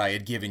money that I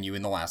had given you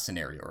in the last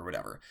scenario or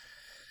whatever.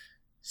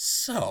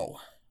 So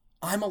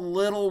I'm a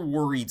little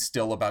worried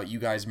still about you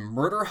guys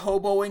murder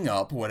hoboing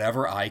up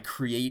whatever I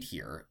create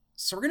here.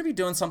 So we're going to be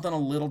doing something a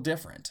little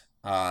different.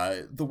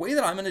 The way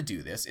that I'm going to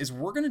do this is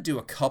we're going to do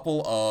a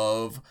couple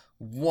of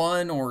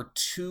 1 or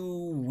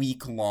 2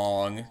 week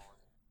long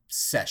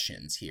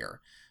sessions here,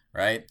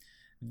 right?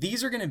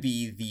 These are going to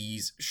be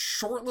these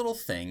short little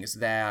things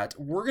that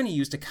we're going to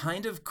use to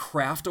kind of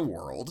craft a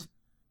world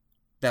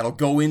that'll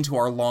go into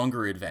our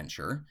longer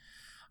adventure,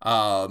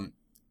 while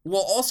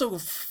also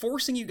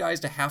forcing you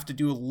guys to have to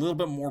do a little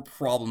bit more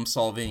problem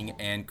solving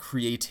and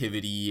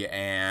creativity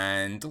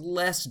and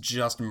less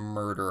just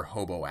murder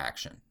hobo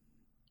action.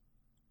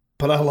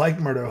 But I like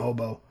murder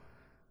hobo.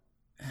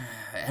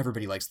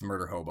 Everybody likes the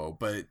murder hobo,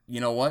 but you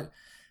know what?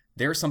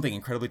 There's something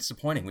incredibly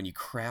disappointing when you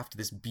craft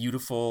this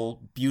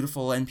beautiful,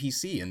 beautiful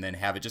NPC and then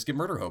have it just get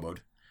murder hoboed.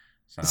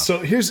 So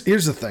here's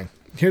the thing.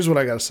 Here's what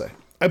I gotta say.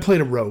 I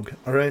played a rogue,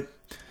 all right?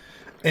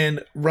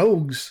 And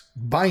rogues,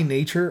 by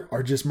nature,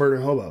 are just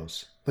murder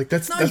hobos. Like,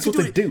 that's what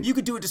they do. You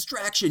could do a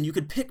distraction. You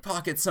could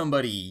pickpocket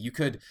somebody. You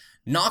could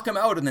knock them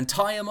out and then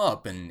tie them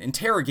up and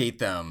interrogate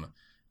them.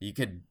 You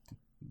could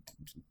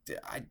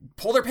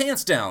pull their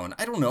pants down.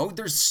 I don't know.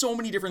 There's so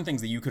many different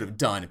things that you could have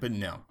done, but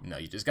no,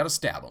 you just got to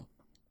stab them.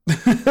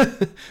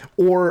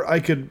 Or I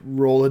could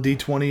roll a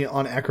d20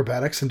 on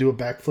acrobatics and do a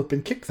backflip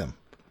and kick them.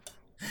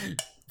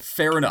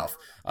 Fair enough.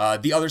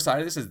 The other side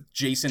of this is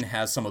Jason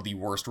has some of the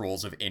worst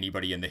rolls of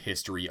anybody in the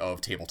history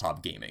of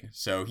tabletop gaming.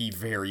 So he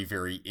very,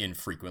 very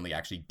infrequently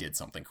actually did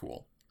something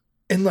cool.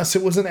 unless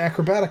it was an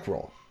acrobatic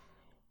roll.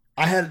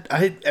 I had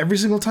every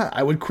single time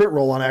I would crit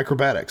roll on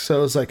acrobatics. So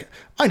it was like,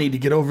 I need to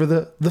get over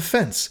the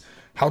fence.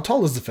 How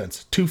tall is the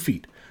fence? 2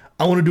 feet.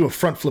 I want to do a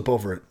front flip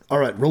over it. All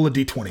right, roll a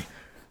d20.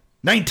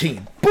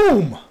 19.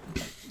 Boom.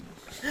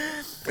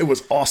 It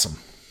was awesome.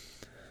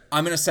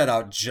 I'm gonna set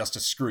out just to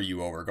screw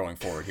you over going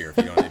forward here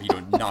if you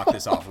don't knock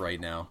this off right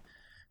now.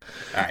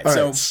 All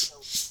right,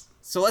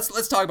 so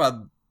let's talk about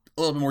a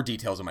little bit more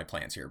details of my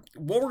plans here.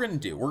 What we're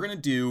gonna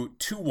do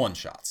 2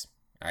 one-shots.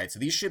 All right, so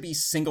these should be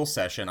single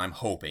session, I'm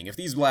hoping. If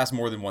these last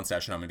more than one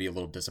session, I'm going to be a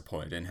little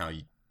disappointed in how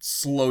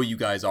slow you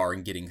guys are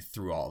in getting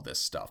through all this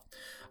stuff.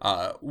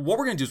 What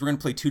we're going to do is we're going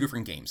to play 2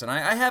 different games, and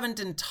I haven't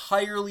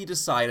entirely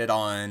decided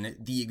on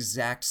the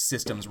exact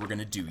systems we're going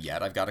to do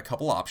yet. I've got a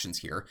couple options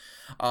here.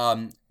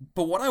 But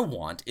what I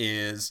want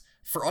is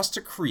for us to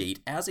create,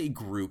 as a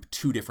group,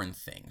 2 different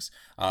things.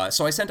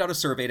 So I sent out a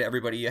survey to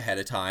everybody ahead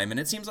of time, and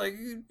it seems like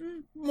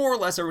more or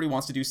less everybody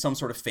wants to do some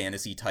sort of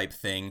fantasy type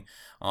thing.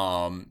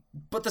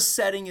 But the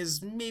setting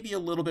is maybe a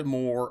little bit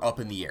more up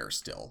in the air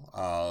still.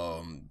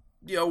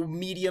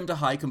 Medium to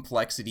high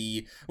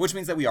complexity, which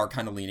means that we are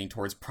kind of leaning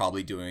towards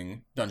probably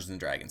doing Dungeons &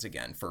 Dragons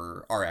again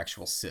for our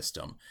actual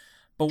system.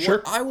 But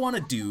what I want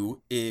to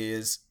do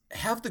is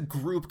have the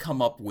group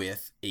come up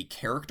with a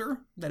character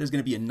that is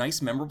going to be a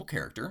nice, memorable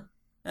character.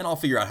 And I'll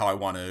figure out how I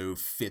want to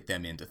fit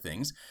them into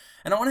things.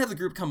 And I want to have the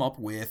group come up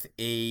with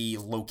a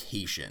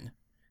location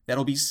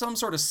that'll be some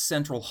sort of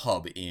central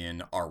hub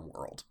in our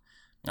world.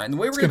 All right, and the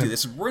way we're going to do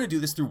this is we're going to do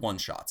this through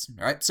one-shots.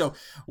 All right, so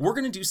we're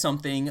going to do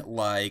something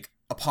like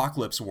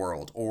Apocalypse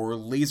World or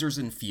Lasers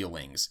and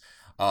Feelings,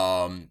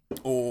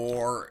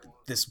 or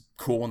this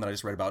cool one that I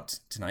just read about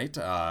tonight.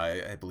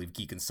 I believe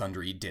Geek and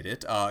Sundry did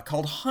it,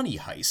 called Honey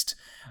Heist.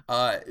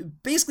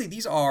 Basically,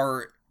 these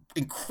are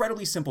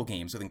incredibly simple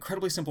games with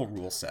incredibly simple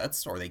rule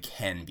sets, or they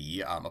can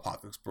be.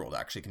 Apocalypse World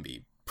actually can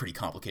be pretty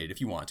complicated if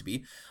you want it to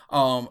be.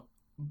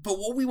 But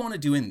what we want to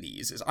do in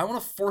these is I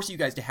want to force you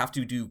guys to have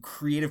to do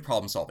creative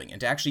problem solving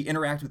and to actually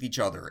interact with each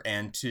other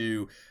and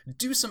to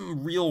do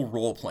some real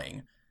role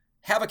playing.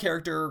 Have a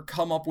character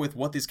come up with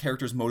what this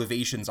character's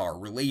motivations are,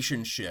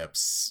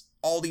 relationships,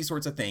 all these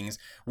sorts of things,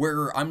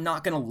 where I'm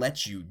not going to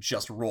let you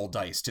just roll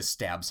dice to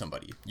stab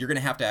somebody. You're going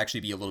to have to actually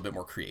be a little bit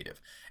more creative.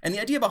 And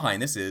the idea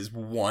behind this is,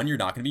 1, you're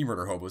not going to be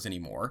murder hobos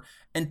anymore,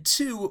 and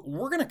 2,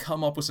 we're going to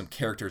come up with some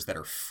characters that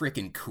are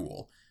freaking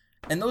cool.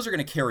 And those are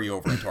going to carry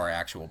over into our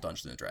actual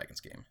Dungeons & Dragons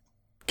game.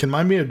 Can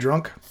mine be a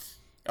drunk?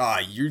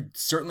 You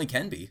certainly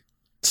can be.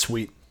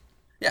 Sweet.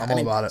 Yeah, I'm all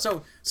about it.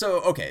 So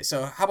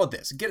how about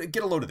this? Get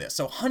a load of this.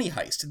 So Honey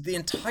Heist, the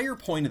entire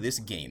point of this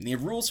game, the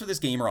rules for this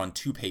game are on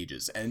 2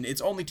 pages, and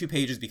it's only 2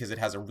 pages because it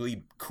has a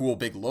really cool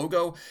big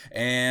logo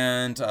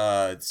and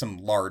some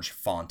large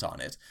font on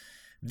it.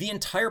 The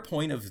entire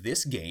point of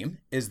this game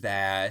is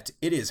that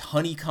it is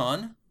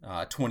HoneyCon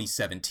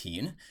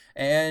 2017,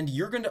 and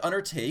you're going to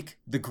undertake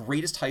the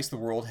greatest heist the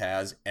world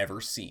has ever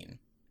seen.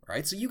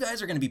 Right, so you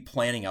guys are going to be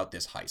planning out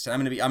this heist, and I'm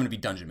going to be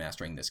dungeon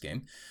mastering this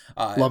game.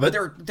 Love it.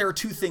 But there are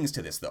 2 things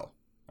to this, though.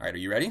 All right, are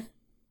you ready?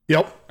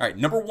 Yep. All right,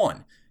 number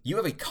 1, you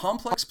have a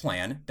complex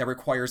plan that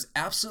requires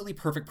absolutely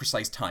perfect,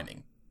 precise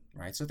timing.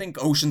 Right, so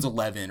think Ocean's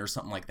 11 or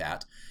something like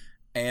that.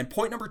 And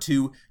point number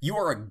 2, you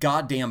are a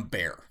goddamn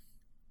bear.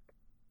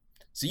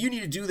 So you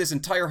need to do this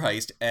entire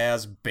heist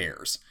as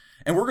bears,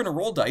 and we're going to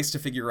roll dice to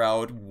figure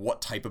out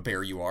what type of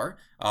bear you are.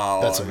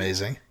 That's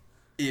amazing.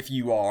 If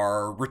you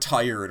are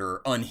retired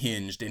or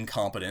unhinged,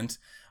 incompetent,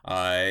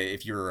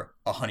 if you're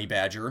a honey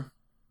badger,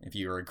 if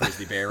you're a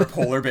grizzly bear, a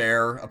polar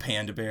bear, a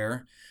panda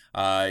bear,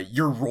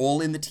 your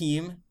role in the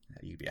team,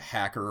 you could be a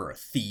hacker or a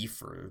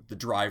thief or the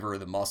driver or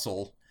the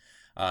muscle.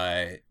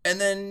 And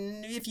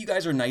then if you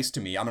guys are nice to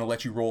me, I'm going to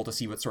let you roll to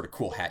see what sort of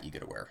cool hat you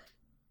get to wear.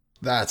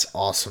 That's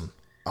awesome.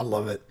 I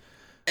love it.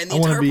 And the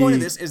entire point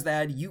of this is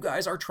that you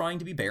guys are trying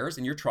to be bears,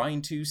 and you're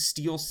trying to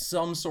steal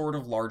some sort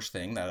of large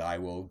thing that I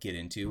will get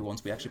into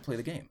once we actually play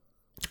the game.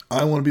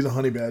 I want to be the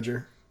honey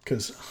badger,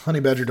 because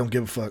honey badger don't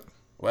give a fuck.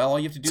 Well, all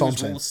you have to do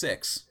is roll a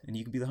 6, and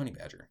you can be the honey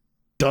badger.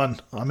 Done.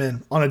 I'm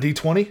in. On a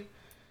D20?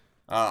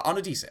 On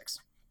a D6.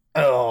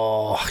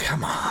 Oh,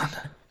 come on.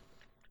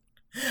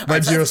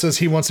 Vibe Zero says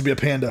he wants to be a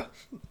panda.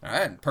 All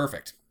right,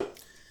 perfect.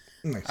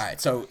 Nice. All right,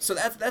 so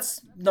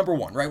that's number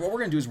 1, right? What we're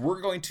going to do is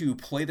we're going to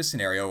play the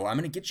scenario. I'm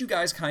going to get you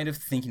guys kind of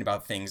thinking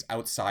about things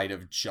outside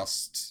of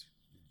just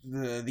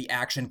the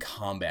action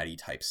combat-y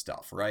type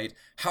stuff, right?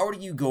 How do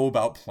you go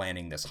about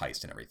planning this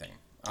heist and everything?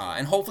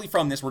 And hopefully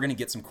from this, we're going to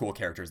get some cool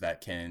characters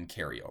that can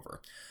carry over.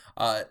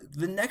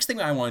 The next thing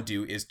I want to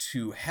do is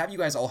to have you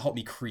guys all help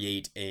me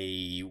create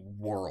a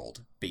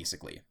world,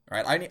 basically.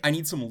 All right, I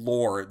need some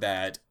lore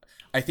that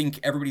I think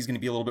everybody's going to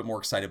be a little bit more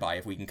excited by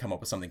if we can come up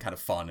with something kind of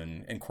fun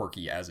and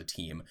quirky as a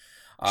team.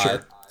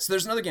 Sure. So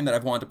there's another game that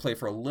I've wanted to play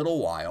for a little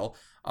while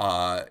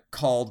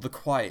called The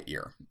Quiet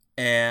Year.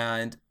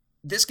 And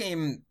this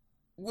game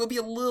will be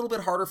a little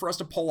bit harder for us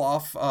to pull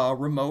off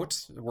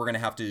remote. We're going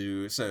to have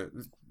to... So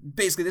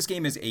basically, this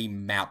game is a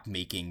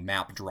map-making,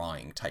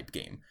 map-drawing type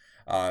game.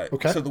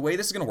 Okay. So the way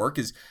this is going to work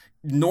is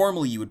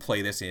normally you would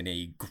play this in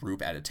a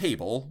group at a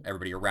table,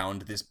 everybody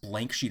around this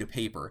blank sheet of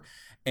paper.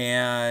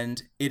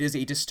 And it is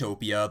a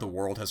dystopia, the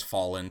world has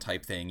fallen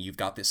type thing. You've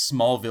got this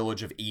small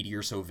village of 80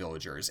 or so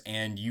villagers,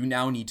 and you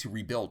now need to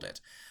rebuild it.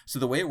 So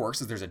the way it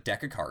works is there's a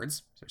deck of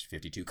cards. There's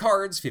 52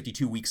 cards,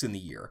 52 weeks in the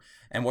year.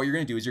 And what you're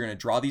going to do is you're going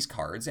to draw these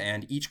cards,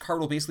 and each card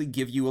will basically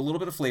give you a little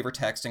bit of flavor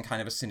text and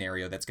kind of a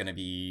scenario that's going to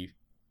be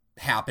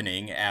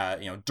happening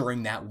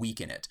during that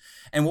week in it.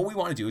 And what we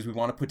want to do is we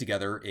want to put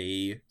together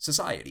a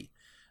society.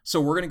 So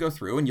we're going to go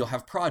through and you'll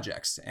have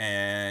projects,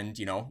 and,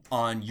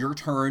 on your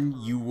turn,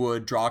 you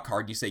would draw a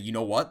card. You say, you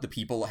know what? The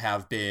people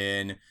have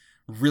been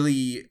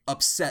really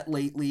upset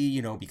lately,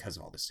 because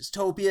of all this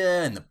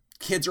dystopia, and the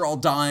kids are all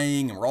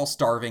dying and we're all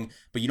starving.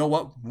 But you know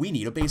what? We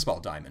need a baseball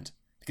diamond,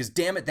 because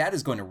damn it, that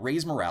is going to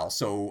raise morale.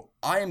 So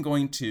I am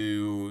going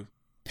to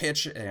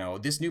pitch,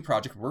 this new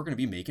project. We're going to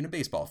be making a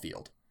baseball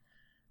field.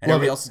 And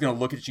everybody else is going to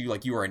look at you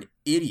like you are an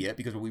idiot,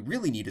 because what we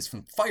really need is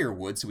some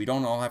firewood so we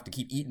don't all have to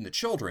keep eating the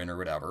children or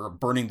whatever, or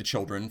burning the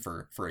children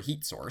for a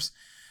heat source.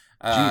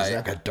 Jeez,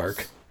 that got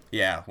dark.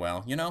 Yeah,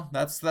 well,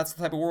 that's the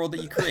type of world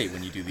that you create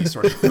when you do these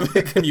sort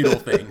of communal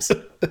things.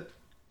 All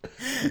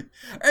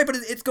right, but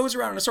it goes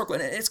around in a circle,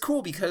 and it's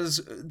cool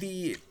because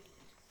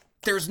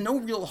there's no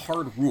real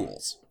hard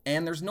rules,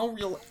 and there's no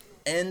real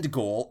end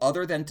goal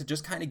other than to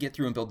just kind of get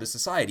through and build this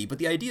society. But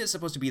the idea is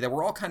supposed to be that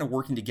we're all kind of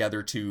working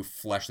together to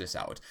flesh this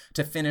out,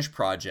 to finish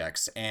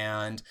projects,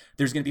 and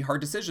there's going to be hard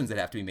decisions that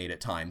have to be made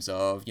at times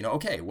of,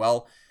 okay,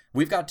 well,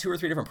 we've got 2 or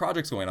 3 different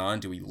projects going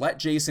on. Do we let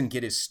Jason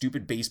get his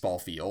stupid baseball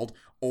field,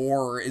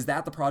 or is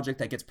that the project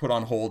that gets put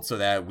on hold so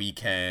that we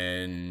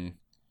can,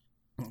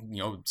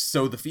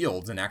 sow the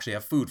fields and actually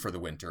have food for the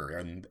winter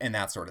and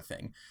that sort of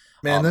thing?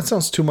 Man, that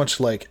sounds too much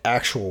like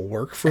actual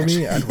work for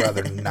me. I'd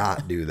rather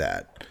not do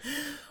that.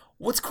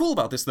 What's cool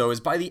about this, though, is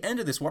by the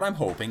end of this, what I'm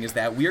hoping is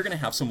that we are going to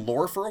have some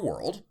lore for a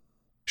world.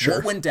 Sure.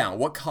 What went down?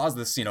 What caused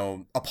this,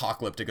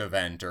 apocalyptic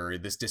event or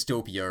this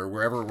dystopia or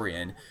wherever we're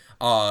in?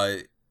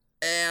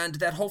 And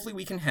that hopefully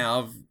we can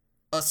have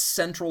a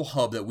central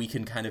hub that we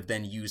can kind of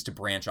then use to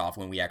branch off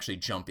when we actually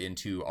jump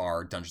into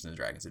our Dungeons and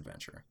Dragons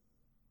adventure.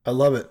 I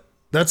love it.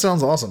 That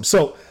sounds awesome.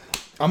 So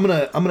I'm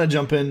gonna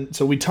jump in.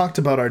 So we talked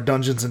about our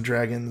Dungeons and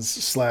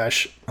Dragons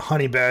 /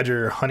 Honey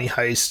Badger, Honey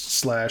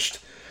Heist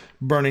 /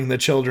 burning the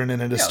children in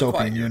a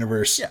dystopian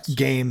universe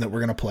game that we're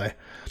going to play.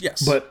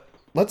 Yes. But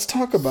let's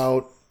talk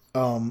about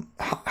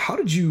how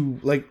did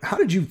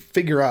you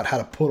figure out how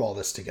to put all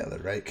this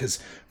together, right? Because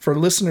for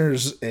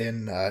listeners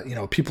and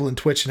people in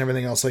Twitch and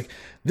everything else, like,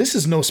 this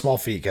is no small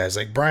feat, guys.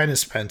 Like, Brian has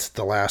spent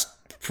the last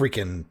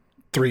freaking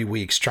 3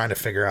 weeks trying to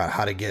figure out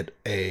how to get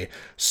a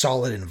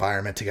solid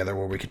environment together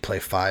where we could play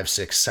 5,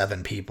 6,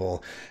 7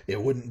 people.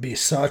 It wouldn't be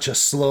such a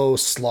slow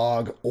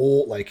slog,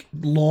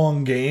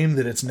 long game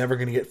that it's never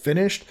going to get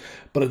finished.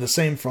 But at the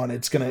same front,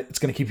 it's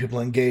gonna keep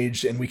people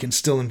engaged, and we can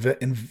still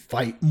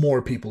invite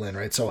more people in,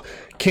 right? So,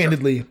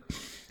 candidly,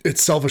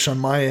 it's selfish on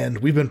my end.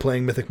 We've been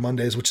playing Mythic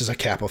Mondays, which is a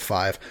cap of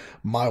 5.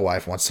 My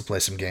wife wants to play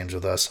some games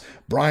with us.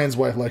 Brian's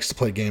wife likes to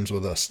play games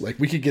with us. Like,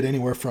 we could get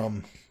anywhere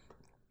from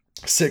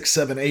 6,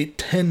 7, 8,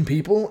 10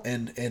 people,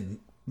 and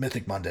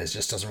Mythic Mondays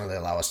just doesn't really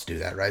allow us to do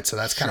that, right? So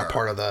that's kind of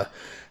part of the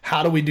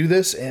how do we do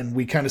this? And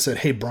we kind of said,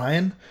 hey,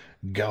 Brian,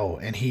 go.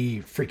 And he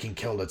freaking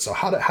killed it. So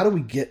how do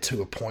we get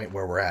to a point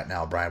where we're at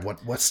now, Brian?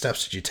 What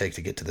steps did you take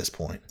to get to this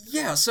point?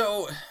 Yeah,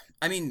 so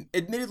I mean,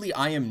 admittedly,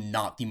 I am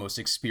not the most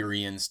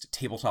experienced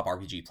tabletop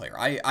RPG player.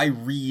 I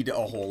read a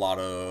whole lot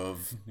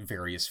of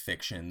various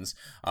fictions.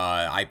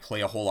 I play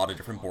a whole lot of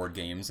different board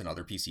games and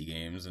other PC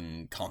games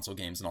and console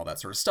games and all that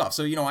sort of stuff.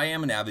 So, I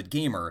am an avid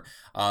gamer,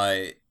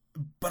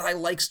 but I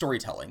like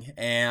storytelling.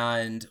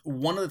 And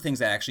one of the things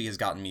that actually has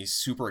gotten me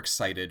super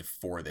excited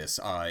for this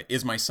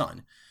is my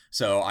son.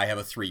 So I have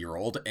a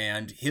 3-year-old,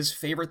 and his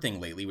favorite thing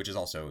lately, which is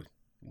also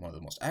one of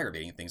the most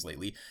aggravating things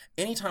lately,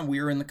 anytime we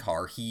are in the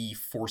car, he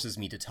forces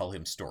me to tell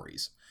him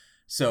stories.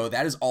 So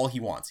that is all he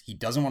wants. He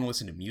doesn't want to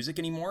listen to music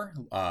anymore.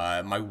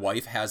 My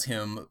wife has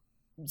him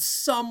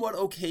somewhat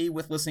okay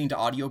with listening to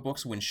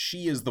audiobooks when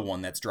she is the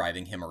one that's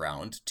driving him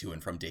around to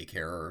and from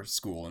daycare or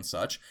school and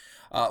such.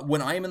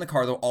 When I am in the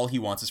car, though, all he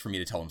wants is for me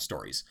to tell him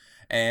stories.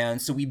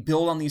 And so we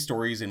build on these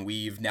stories, and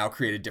we've now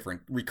created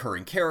different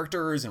recurring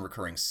characters and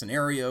recurring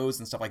scenarios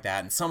and stuff like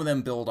that. And some of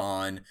them build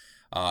on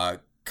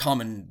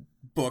common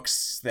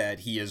books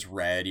that he has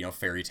read,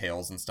 fairy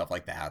tales and stuff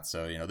like that.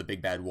 So, the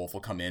big bad wolf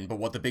will come in, but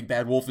what the big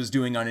bad wolf is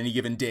doing on any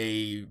given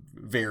day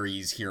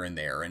varies here and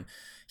there. And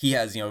he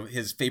has,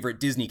 his favorite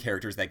Disney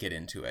characters that get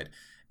into it.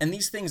 And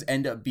these things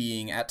end up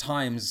being, at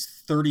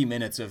times, 30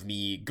 minutes of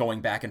me going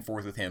back and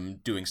forth with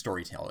him doing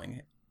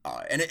storytelling.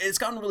 And it's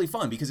gotten really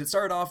fun, because it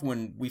started off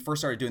when we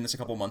first started doing this a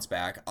couple months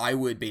back. I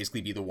would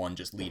basically be the one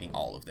just leading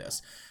all of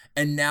this.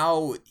 And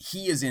now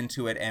he is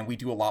into it, and we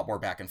do a lot more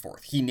back and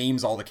forth. He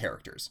names all the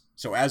characters.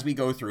 So as we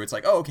go through, it's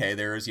like, oh, okay,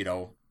 there's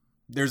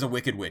a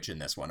Wicked Witch in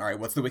this one. All right,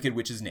 what's the Wicked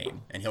Witch's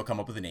name? And he'll come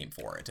up with a name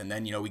for it. And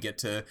then, we get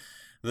to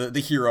the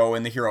hero,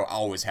 and the hero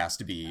always has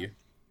to be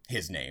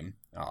his name.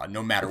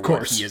 No matter Of what,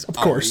 course, he is. of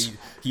course.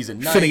 He's a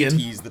knight. Finnegan.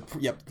 He's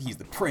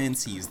the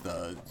prince. He's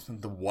the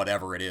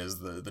whatever it is,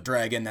 the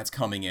dragon that's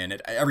coming in.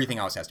 Everything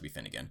else has to be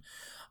Finnegan,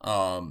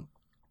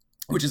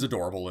 which is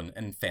adorable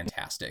and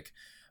fantastic.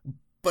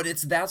 But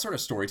it's that sort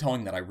of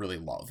storytelling that I really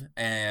love,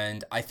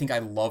 and I think I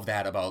love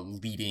that about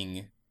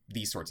leading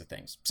these sorts of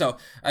things. So,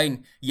 I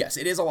mean, yes,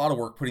 it is a lot of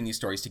work putting these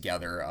stories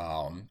together,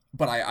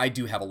 but I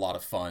do have a lot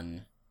of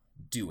fun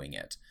doing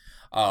it.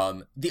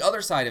 The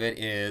other side of it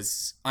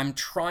is I'm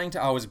trying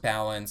to always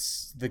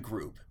balance the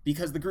group,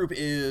 because the group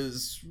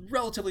is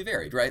relatively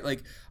varied, right?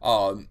 Like,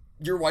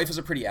 your wife is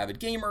a pretty avid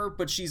gamer,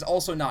 but she's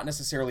also not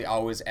necessarily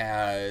always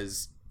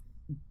as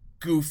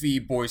goofy,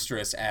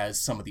 boisterous as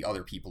some of the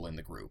other people in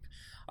the group.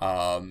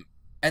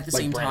 At the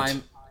same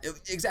time,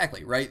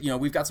 exactly, right? You know,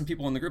 we've got some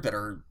people in the group that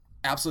are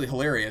absolutely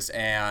hilarious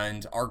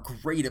and are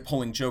great at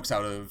pulling jokes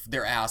out of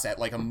their ass at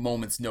like a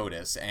moment's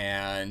notice,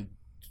 and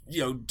you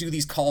know, do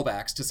these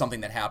callbacks to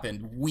something that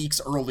happened weeks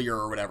earlier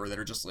or whatever that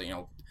are just, you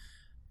know,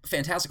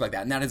 fantastic like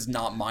that. And that is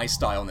not my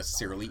style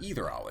necessarily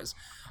either always.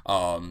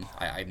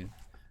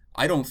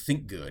 I don't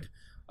think good.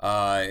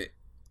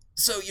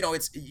 So, you know,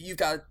 you've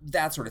got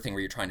that sort of thing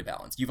where you're trying to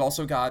balance. You've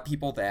also got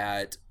people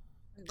that,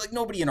 like,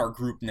 nobody in our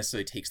group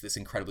necessarily takes this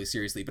incredibly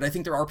seriously, but I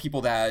think there are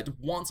people that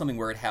want something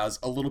where it has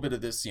a little bit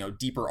of this, you know,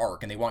 deeper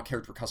arc, and they want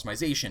character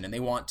customization, and they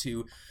want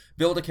to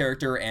build a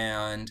character.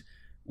 And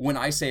when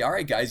I say, all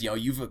right, guys, you know,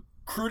 you've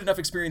accrued enough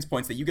experience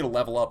points that you get a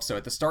level up, so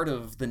at the start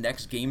of the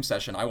next game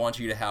session, I want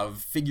you to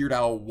have figured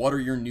out what are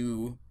your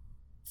new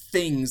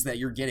things that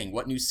you're getting,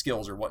 what new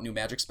skills or what new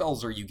magic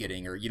spells are you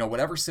getting, or, you know,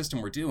 whatever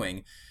system we're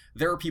doing.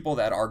 There are people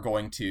that are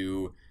going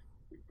to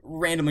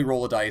randomly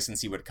roll a dice and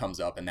see what comes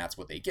up, and that's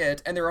what they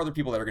get. And there are other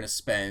people that are going to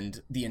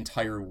spend the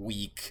entire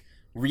week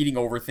reading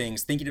over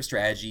things, thinking of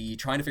strategy,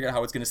 trying to figure out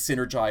how it's going to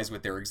synergize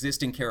with their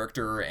existing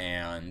character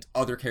and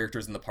other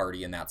characters in the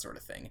party and that sort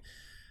of thing.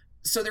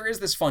 So there is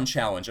this fun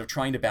challenge of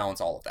trying to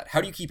balance all of that. How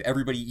do you keep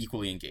everybody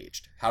equally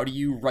engaged? How do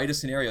you write a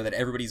scenario that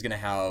everybody's going to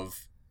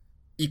have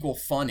equal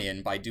fun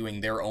in by doing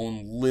their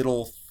own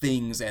little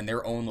things and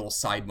their own little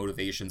side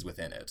motivations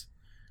within it?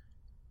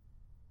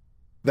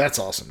 That's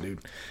awesome,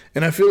 dude.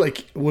 And I feel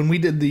like when we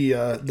did the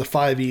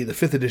 5e, the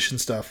 5th edition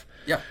stuff,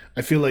 yeah,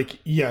 I feel like,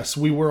 yes,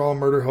 we were all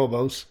murder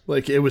hobos.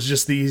 Like, it was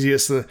just the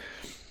easiest.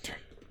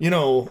 You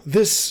know,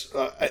 this,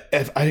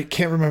 I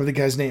can't remember the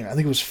guy's name. I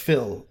think it was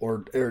Phil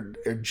or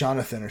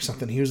Jonathan or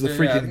something. He was the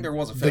freaking... Yeah, I think there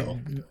was a Phil.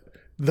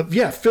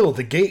 Phil,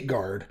 the gate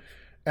guard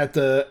at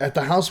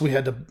the house we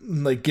had to,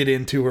 like, get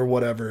into or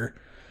whatever.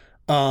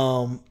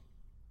 Like,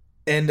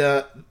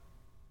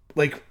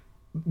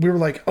 we were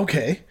like,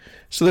 okay,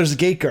 so there's a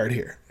gate guard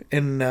here.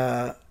 And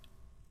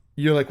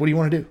you're like, what do you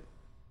want to do?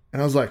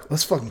 And I was like,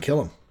 let's fucking kill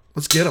him.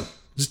 Let's get him.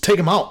 Just take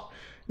him out.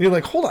 And you're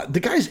like, hold on. The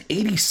guy's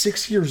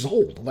 86 years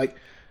old. Like,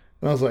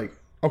 and I was like,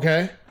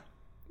 okay,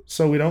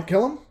 so we don't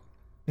kill him?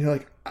 And you're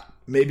like,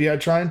 maybe I'd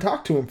try and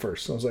talk to him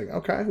first. So I was like,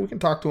 okay, we can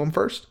talk to him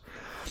first.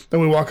 Then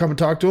we walk up and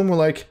talk to him. We're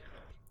like,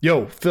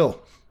 yo,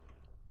 Phil,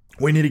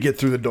 we need to get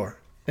through the door.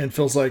 And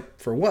Phil's like,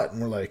 for what?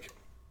 And we're like,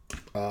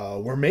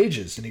 we're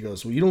mages. And he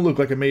goes, well, you don't look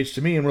like a mage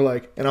to me. And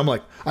I'm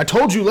like, I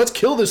told you, let's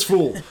kill this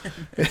fool.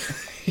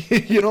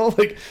 You know,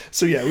 like,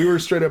 so yeah, we were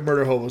straight up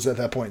murder hobos at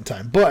that point in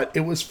time. But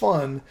it was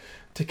fun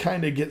to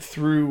kind of get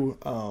through,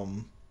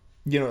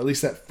 you know, at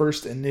least that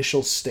first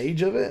initial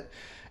stage of it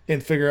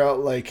and figure out,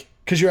 like,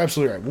 because you're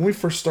absolutely right. When we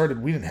first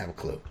started, we didn't have a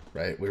clue,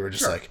 right? We were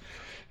just like,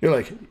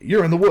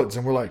 you're in the woods.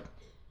 And we're like,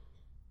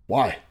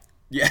 why?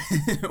 Yeah.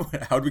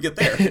 How'd we get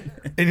there?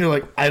 And you're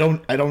like, I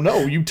don't know.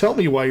 You tell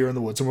me why you're in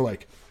the woods. And we're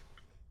like,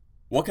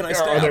 what can I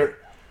stab?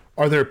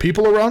 Are there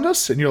people around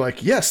us? And you're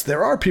like, yes,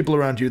 there are people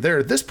around you.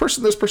 There, this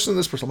person, this person,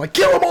 this person. I'm like,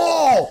 kill them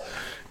all.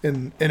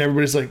 And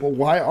everybody's like, well,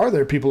 why are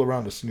there people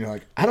around us? And you're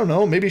like, I don't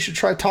know. Maybe you should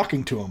try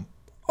talking to them.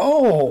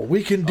 Oh,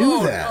 we can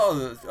do that.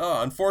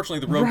 No, unfortunately,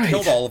 the rogue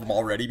killed all of them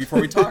already before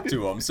we talked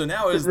to him. So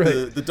now as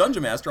the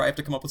dungeon master, I have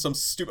to come up with some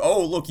stupid...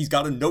 Oh, look, he's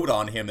got a note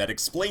on him that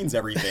explains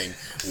everything.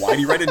 Why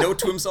do you write a note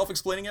to himself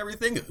explaining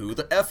everything? Who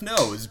the F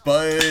knows?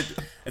 But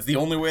it's the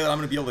only way that I'm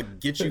going to be able to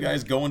get you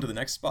guys going to the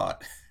next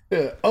spot.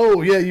 Yeah.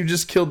 Oh, yeah, you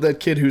just killed that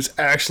kid who's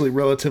actually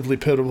relatively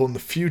pivotal in the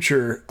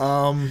future.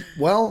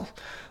 Well,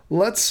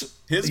 let's...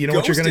 You know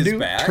what you're going to do?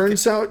 Back.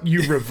 Turns out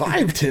you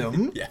revived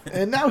him, yeah.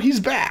 And now he's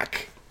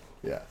back.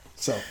 Yeah.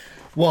 So,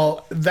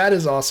 well, that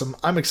is awesome.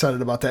 I'm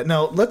excited about that.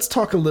 Now, let's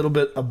talk a little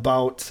bit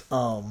about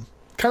kind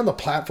of the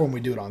platform we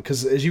do it on.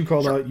 Because as you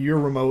called out, you're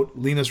remote,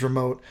 Lena's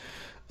remote.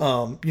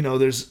 You know,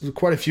 there's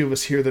quite a few of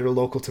us here that are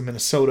local to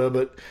Minnesota.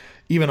 But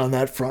even on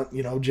that front,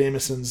 you know,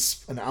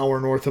 Jameson's an hour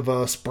north of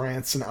us,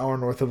 Brant's an hour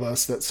north of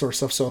us, that sort of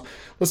stuff. So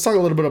let's talk a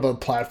little bit about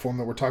the platform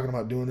that we're talking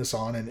about doing this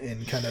on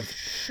and kind of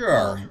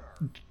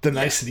the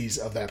niceties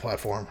of that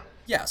platform.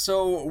 Yeah,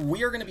 so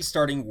we are going to be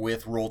starting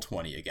with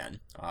Roll20 again,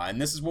 and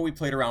this is what we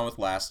played around with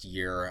last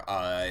year.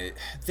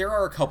 There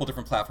are a couple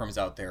different platforms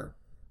out there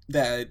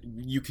that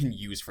you can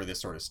use for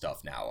this sort of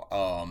stuff now.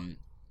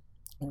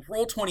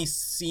 Roll20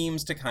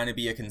 seems to kind of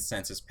be a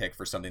consensus pick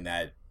for something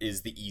that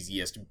is the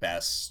easiest,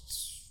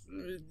 best,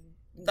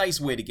 nice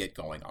way to get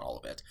going on all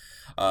of it.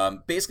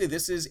 Basically,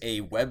 this is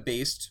a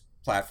web-based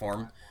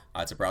platform.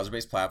 It's a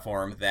browser-based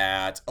platform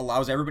that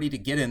allows everybody to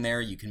get in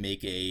there. You can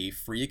make a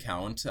free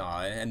account,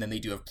 and then they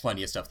do have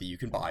plenty of stuff that you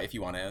can buy if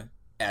you want to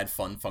add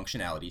fun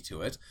functionality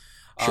to it.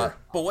 Sure.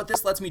 But what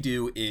this lets me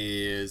do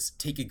is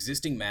take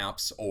existing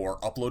maps or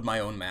upload my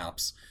own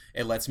maps.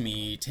 It lets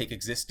me take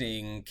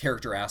existing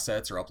character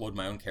assets or upload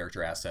my own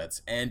character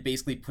assets and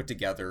basically put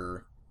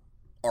together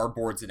our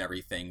boards and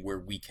everything where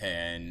we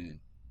can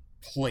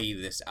play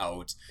this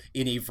out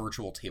in a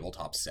virtual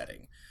tabletop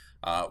setting.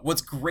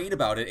 What's great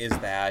about it is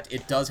that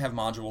it does have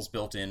modules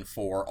built in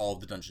for all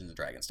of the Dungeons and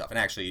Dragons stuff. And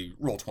actually,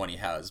 Roll20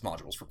 has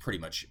modules for pretty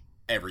much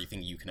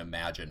everything you can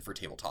imagine for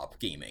tabletop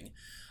gaming.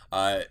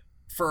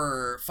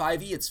 For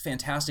 5e, it's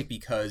fantastic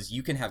because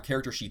you can have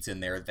character sheets in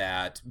there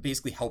that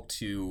basically help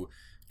to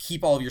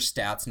keep all of your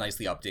stats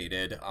nicely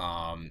updated.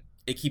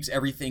 It keeps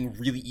everything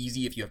really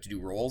easy if you have to do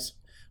rolls,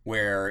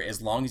 where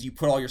as long as you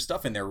put all your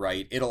stuff in there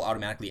right, it'll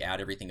automatically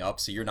add everything up,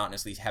 so you're not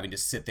necessarily having to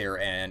sit there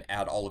and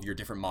add all of your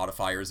different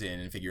modifiers in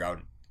and figure out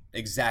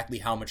exactly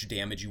how much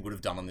damage you would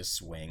have done on this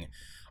swing.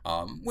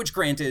 Which,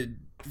 granted,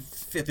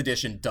 5th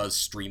edition does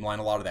streamline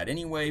a lot of that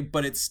anyway,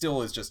 but it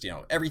still is just,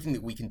 everything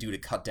that we can do to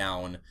cut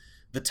down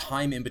the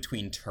time in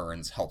between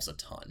turns helps a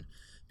ton.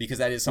 Because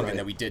that is something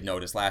that we did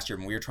notice last year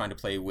when we were trying to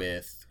play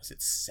with,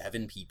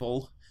 7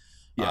 people?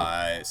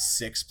 Yeah.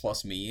 6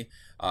 plus me.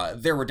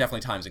 There were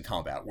definitely times in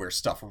combat where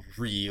stuff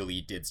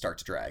really did start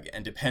to drag.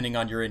 And depending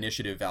on your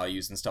initiative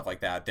values and stuff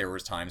like that, there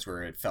was times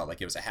where it felt like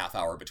it was a half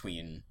hour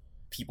between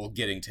people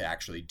getting to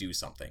actually do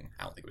something.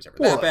 I don't think it was ever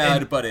that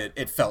bad, but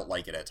it felt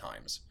like it at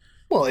times.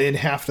 Well, in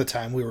half the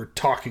time we were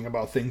talking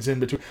about things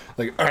in between.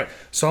 Like, all right,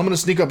 so I'm going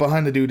to sneak up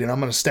behind the dude and I'm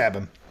going to stab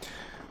him.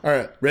 All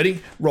right,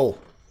 ready? Roll.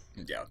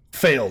 Yeah.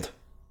 Failed.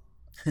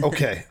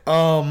 Okay.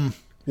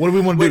 What do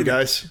we want to do,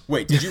 guys?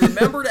 Wait, did you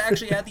remember to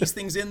actually add these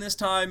things in this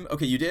time?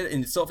 Okay, you did,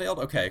 and it still failed?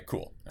 Okay,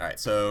 cool. All right,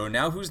 so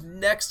now who's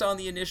next on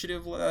the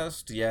initiative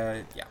list?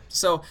 Yeah.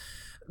 So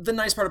the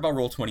nice part about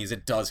Roll20 is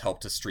it does help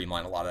to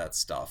streamline a lot of that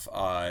stuff.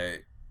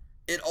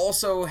 It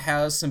also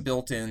has some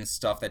built-in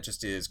stuff that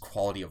just is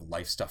quality of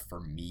life stuff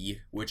for me,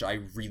 which I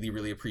really,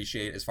 really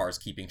appreciate as far as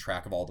keeping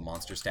track of all the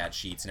monster stat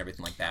sheets and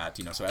everything like that.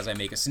 So as I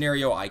make a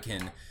scenario, I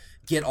can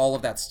get all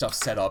of that stuff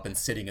set up and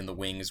sitting in the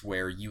wings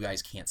where you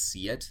guys can't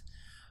see it.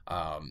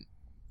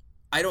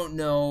 I don't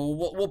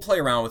know. We'll play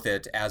around with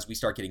it as we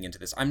start getting into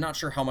this. I'm not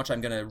sure how much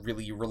I'm going to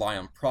really rely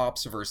on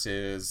props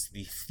versus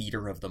the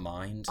theater of the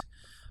mind.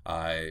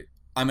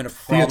 I'm going to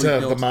probably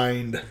build the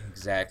mind.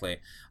 Exactly.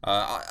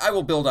 I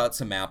will build out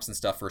some maps and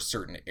stuff for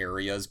certain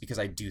areas because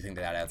I do think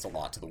that adds a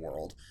lot to the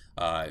world.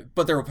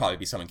 But there will probably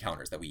be some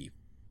encounters that we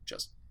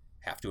just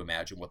have to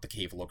imagine what the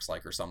cave looks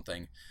like or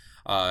something.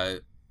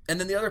 And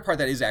then the other part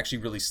that is actually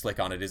really slick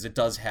on it is it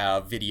does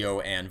have video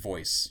and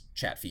voice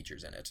chat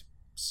features in it.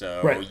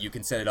 So you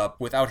can set it up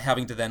without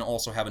having to then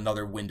also have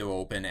another window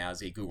open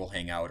as a Google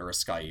Hangout or a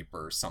Skype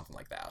or something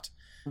like that.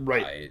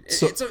 Right.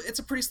 It's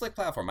a pretty slick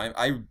platform.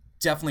 I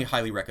definitely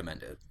highly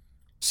recommend it.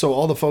 So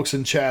all the folks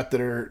in chat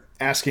that are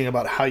asking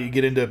about how you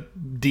get into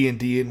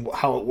D&D and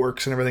how it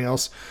works and everything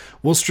else,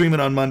 we'll stream it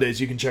on Mondays.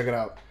 You can check it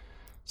out.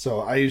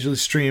 So I usually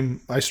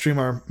stream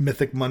our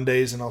Mythic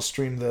Mondays, and I'll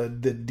stream the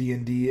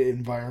D&D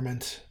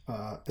environment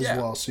as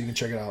well, so you can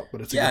check it out.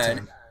 But it's a good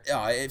time.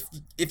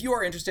 If you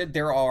are interested,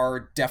 there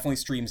are definitely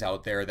streams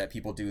out there that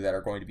people do that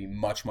are going to be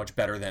much, much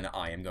better than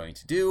I am going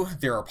to do.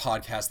 There are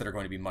podcasts that are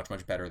going to be much,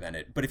 much better than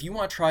it. But if you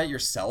want to try it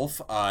yourself,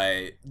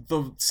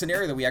 the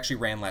scenario that we actually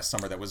ran last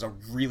summer that was a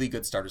really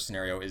good starter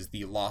scenario is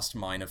the Lost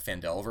Mine of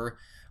Phandelver,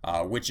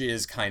 which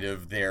is kind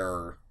of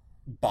their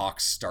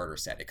box starter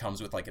set. It comes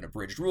with like an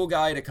abridged rule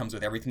guide. It comes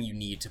with everything you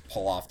need to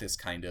pull off this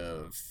kind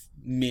of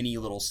mini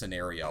little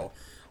scenario.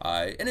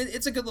 And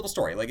it's a good little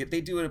story. Like they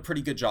do a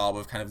pretty good job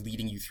of kind of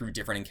leading you through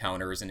different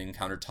encounters and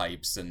encounter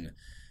types and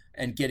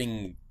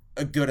getting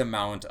a good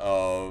amount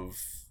of...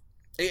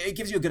 It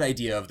gives you a good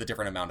idea of the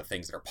different amount of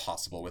things that are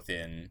possible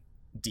within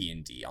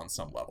D&D on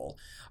some level.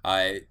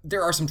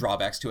 There are some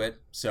drawbacks to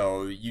it.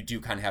 So you do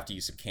kind of have to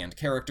use some canned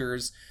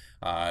characters,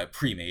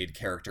 pre-made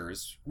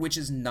characters, which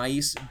is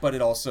nice, but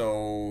it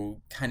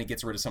also kind of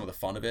gets rid of some of the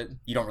fun of it.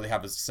 You don't really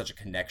have such a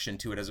connection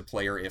to it as a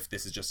player if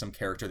this is just some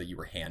character that you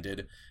were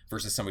handed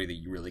versus somebody that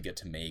you really get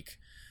to make.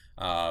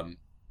 But,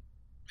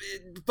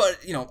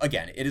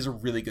 again, it is a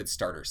really good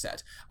starter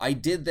set. I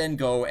did then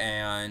go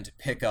and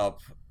pick up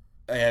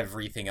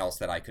everything else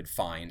that I could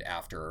find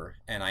after,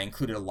 and I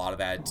included a lot of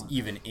that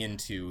even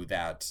into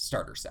that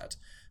starter set.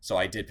 So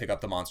I did pick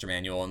up the monster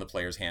manual and the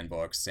player's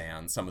handbooks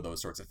and some of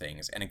those sorts of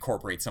things and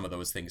incorporate some of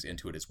those things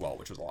into it as well,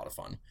 which was a lot of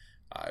fun.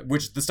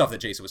 Which the stuff that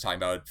Jason was talking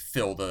about,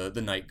 Phil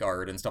the night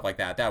guard and stuff like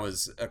that, that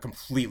was a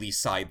completely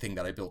side thing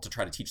that I built to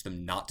try to teach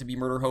them not to be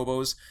murder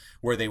hobos,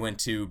 where they went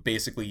to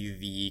basically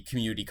the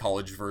community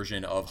college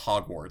version of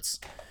Hogwarts.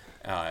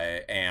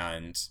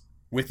 And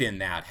within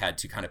that had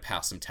to kind of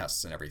pass some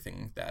tests and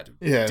everything that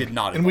did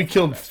not. And we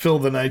killed Phil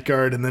the night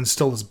guard and then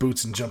stole his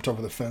boots and jumped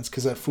over the fence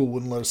because that fool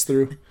wouldn't let us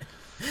through.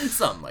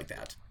 Something like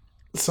that.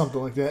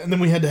 Something like that. And then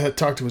we had to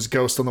talk to his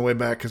ghost on the way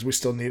back because we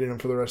still needed him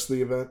for the rest of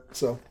the event.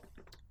 So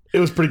it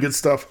was pretty good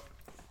stuff.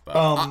 But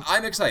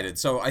I'm excited.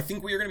 So I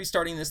think we are going to be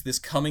starting this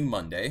coming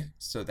Monday.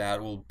 So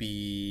that will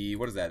be,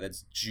 what is that?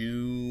 That's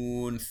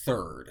June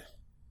 3rd.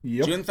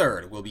 Yep. June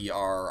 3rd will be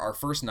our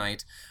first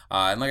night.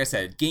 And like I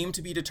said, game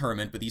to be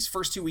determined, but these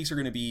first 2 weeks are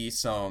going to be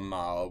some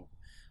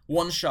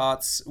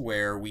one-shots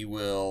where we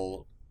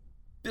will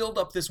build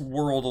up this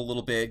world a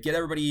little bit, get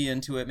everybody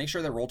into it, make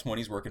sure that Roll20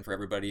 is working for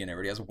everybody and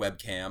everybody has a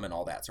webcam and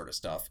all that sort of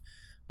stuff.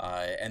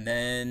 And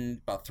then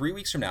about 3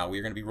 weeks from now,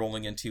 we're going to be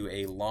rolling into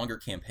a longer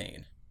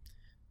campaign.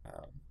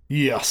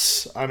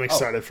 Yes, I'm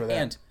excited for that.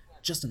 And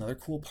just another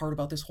cool part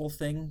about this whole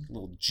thing,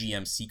 little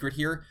GM secret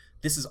here,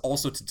 this is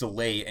also to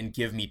delay and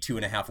give me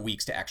 2.5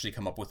 weeks to actually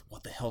come up with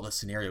what the hell the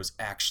scenario is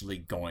actually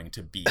going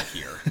to be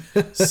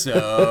here.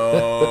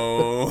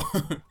 So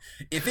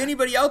if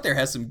anybody out there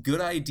has some good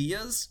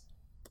ideas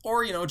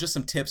or, just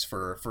some tips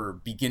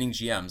for beginning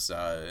GMs,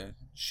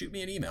 shoot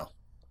me an email.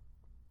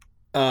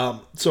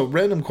 So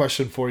random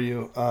question for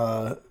you.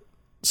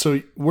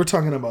 So we're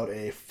talking about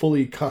a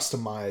fully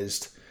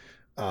customized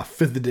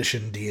 5th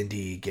edition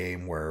D&D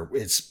game where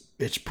it's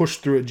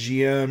pushed through a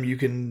GM. You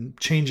can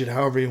change it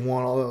however you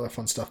want, all that other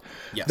fun stuff.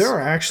 Yes. There are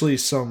actually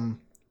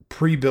some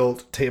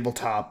pre-built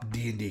tabletop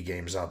D&D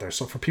games out there.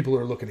 So for people who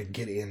are looking to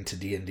get into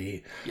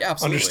D&D,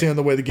 understand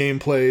the way the game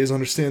plays,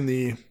 understand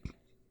the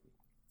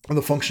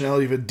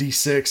functionality of a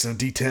D6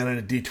 and a D10 and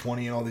a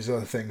D20 and all these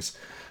other things.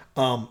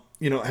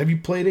 Have you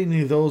played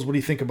any of those? What do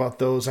you think about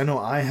those? I know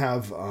I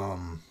have. Oh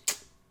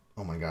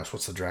my gosh,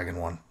 what's the dragon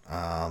one?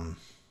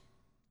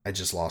 I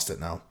just lost it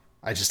now.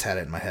 I just had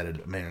it in my head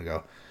a minute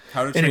ago.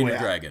 How to Train Your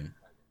Dragon.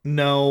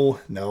 No.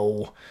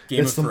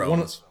 Game of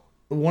Thrones.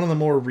 One of the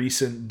more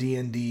recent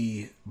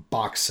D&D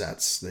box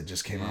sets that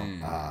just came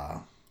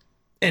out.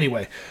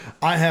 Anyway,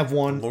 I have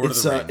one. Lord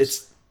of the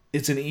Rings.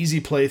 It's an easy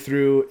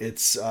playthrough.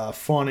 It's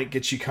fun. It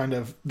gets you kind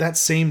of that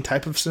same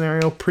type of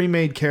scenario,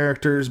 pre-made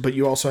characters, but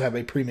you also have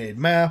a pre-made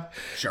map.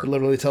 Sure. It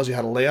literally tells you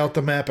how to lay out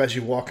the map as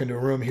you walk into a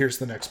room. Here's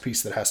the next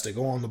piece that has to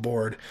go on the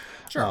board.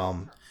 Sure.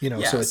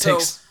 So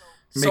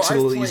it makes it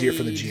a little easier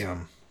for the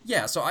GM.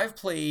 Yeah, so I've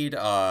played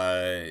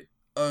a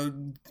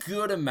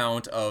good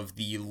amount of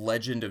the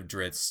Legend of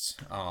Drizzt.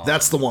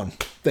 That's the one.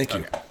 Thank you.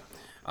 Okay.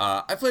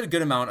 I played a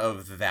good amount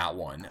of that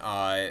one.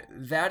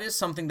 That is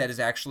something that is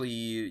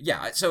actually,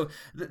 so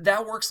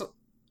that works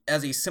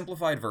as a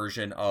simplified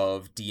version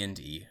of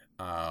D&D.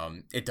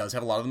 It does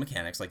have a lot of the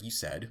mechanics, like you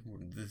said,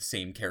 the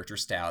same character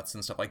stats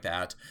and stuff like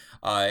that.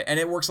 And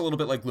it works a little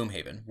bit like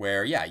Gloomhaven,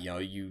 where,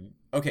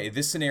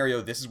 this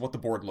scenario, this is what the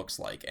board looks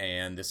like,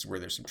 and this is where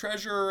there's some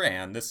treasure,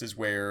 and this is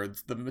where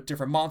the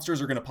different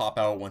monsters are going to pop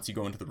out once you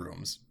go into the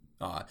rooms.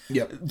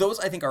 Those,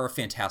 I think, are a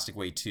fantastic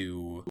way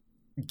to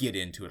get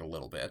into it a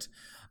little bit.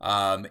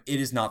 It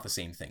is not the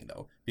same thing,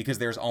 though, because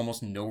there's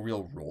almost no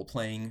real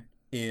role-playing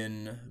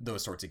in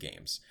those sorts of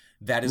games.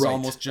 That is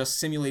almost just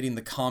simulating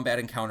the combat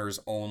encounters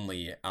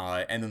only,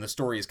 and then the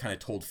story is kind of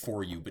told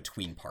for you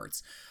between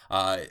parts.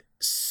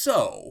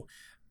 So,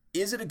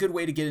 is it a good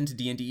way to get into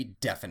D&D?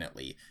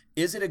 Definitely.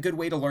 Is it a good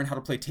way to learn how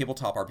to play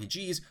tabletop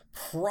RPGs?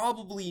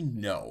 Probably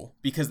no,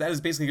 because that is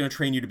basically going to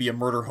train you to be a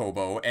murder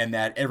hobo, and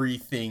that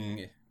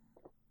everything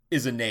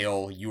is a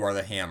nail, you are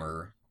the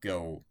hammer,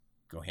 go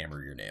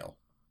hammer your nail.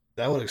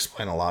 That would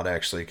explain a lot,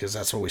 actually, because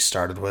that's what we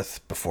started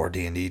with before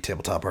D&D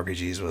tabletop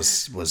RPGs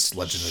was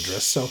Legend of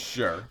Drizzt. So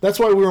sure, that's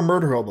why we were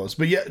murder hobos.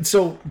 But yeah,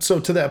 so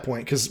to that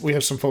point, because we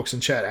have some folks in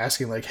chat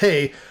asking like,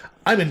 "Hey,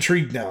 I'm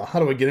intrigued now. How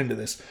do I get into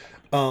this?"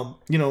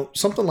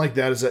 Something like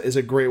that is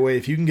a great way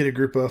if you can get a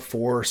group of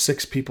 4 or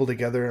 6 people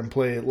together and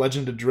play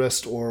Legend of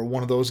Drizzt or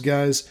one of those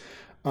guys.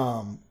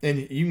 And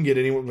you can get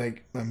anyone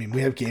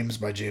we have games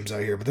by James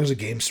out here, but there's a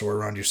game store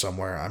around you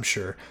somewhere, I'm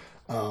sure.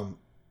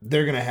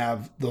 They're going to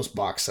have those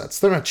box sets.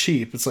 They're not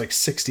cheap. It's like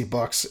 $60,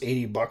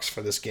 $80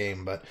 for this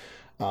game, but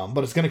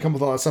it's going to come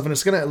with all that stuff, and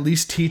it's going to at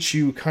least teach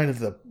you kind of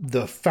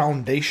the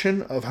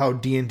foundation of how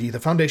the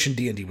foundation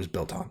D&D was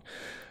built on.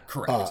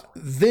 Correct.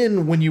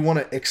 Then when you want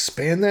to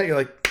expand that, you're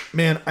like,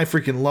 man, I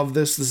freaking love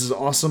this. This is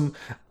awesome.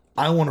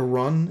 I want to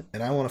run,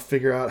 and I want to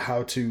figure out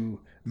how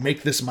to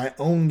make this my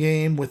own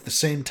game with the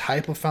same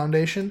type of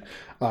foundation.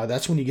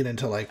 That's when you get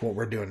into like what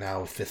we're doing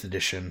now with 5th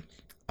edition.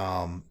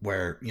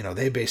 Where,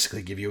 they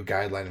basically give you a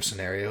guideline of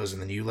scenarios,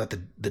 and then you let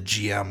the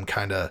GM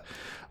kind of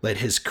let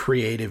his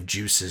creative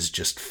juices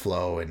just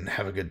flow and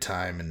have a good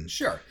time. And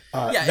sure.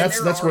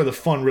 That's where the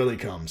fun really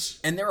comes.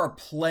 And there are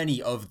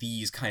plenty of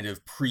these kind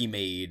of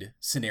pre-made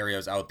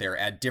scenarios out there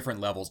at different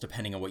levels,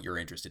 depending on what you're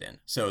interested in.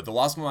 So the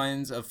Lost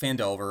Mines of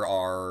Phandelver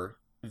are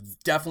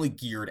definitely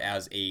geared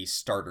as a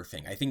starter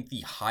thing. I think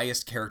the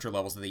highest character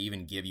levels that they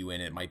even give you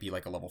in it might be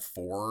like a level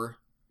 4,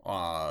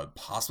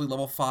 possibly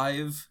level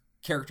 5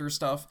 character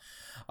stuff,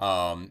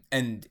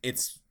 and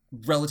it's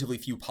relatively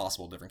few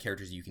possible different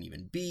characters you can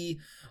even be.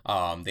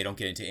 They don't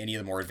get into any of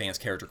the more advanced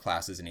character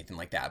classes, anything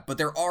like that. But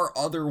there are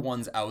other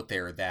ones out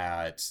there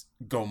that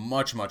go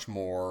much, much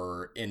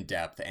more in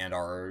depth and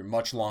are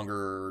much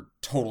longer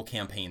total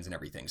campaigns and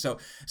everything. So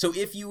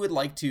if you would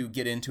like to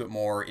get into it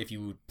more, if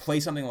you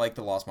play something like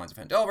The Lost Mines of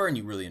Phandelver and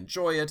you really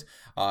enjoy it,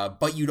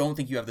 but you don't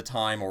think you have the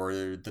time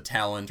or the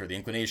talent or the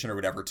inclination or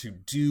whatever to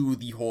do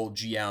the whole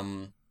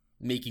GM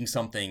making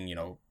something,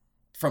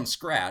 from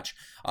scratch,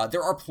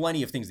 there are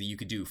plenty of things that you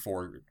could do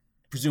for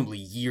presumably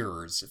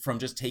years from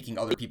just taking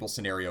other people's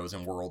scenarios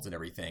and worlds and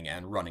everything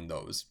and running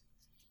those.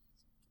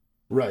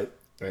 Right.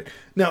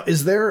 Now,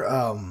 is there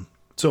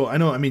so I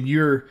know,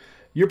 you're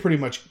pretty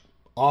much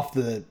off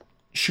the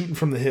shooting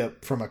from the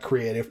hip from a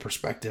creative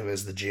perspective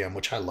as the GM,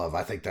 which I love.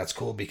 I think that's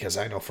cool because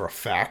I know for a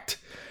fact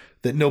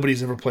that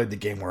nobody's ever played the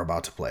game we're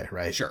about to play,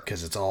 right? Sure.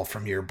 Because it's all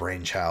from your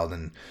brainchild.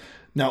 And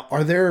now,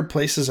 are there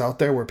places out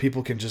there where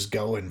people can just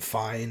go and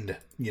find,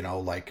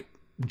 like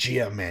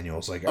GM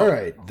manuals? Like, all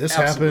right, this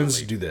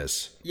happens, do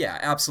this. Yeah,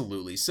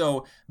 absolutely.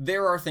 So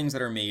there are things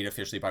that are made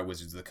officially by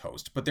Wizards of the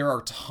Coast, but there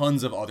are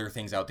tons of other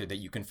things out there that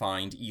you can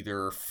find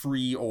either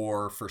free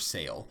or for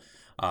sale,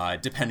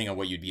 depending on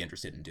what you'd be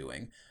interested in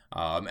doing.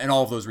 And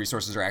all of those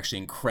resources are actually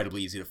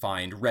incredibly easy to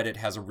find. Reddit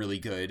has a really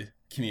good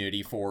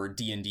community for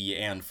D&D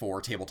and for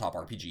tabletop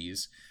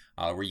RPGs,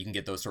 where you can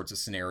get those sorts of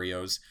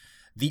scenarios.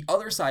 The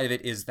other side of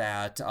it is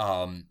that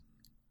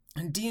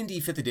D&D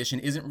 5th edition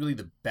isn't really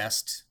the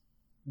best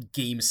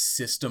game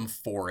system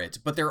for it,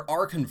 but there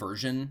are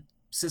conversion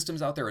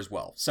systems out there as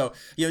well. So,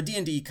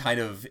 D&D kind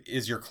of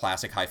is your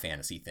classic high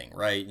fantasy thing,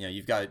 right?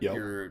 You've got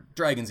your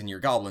dragons and your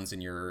goblins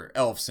and your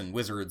elves and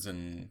wizards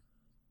and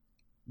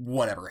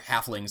whatever,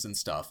 halflings and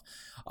stuff.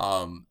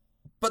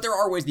 But there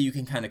are ways that you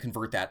can kind of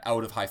convert that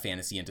out of high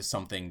fantasy into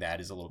something that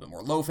is a little bit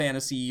more low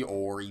fantasy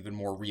or even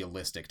more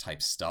realistic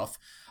type stuff.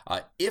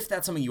 If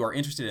that's something you are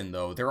interested in,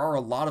 though, there are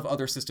a lot of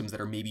other systems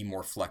that are maybe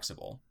more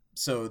flexible.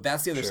 So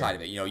that's the other side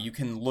of it. You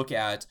can look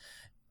at,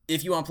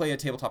 if you want to play a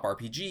tabletop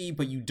RPG,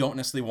 but you don't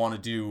necessarily want to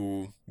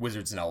do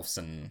wizards and elves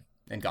and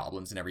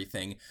goblins and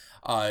everything,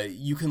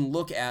 you can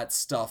look at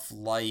stuff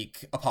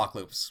like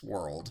Apocalypse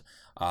World,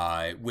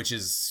 which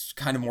is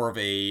kind of more of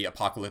a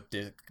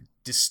apocalyptic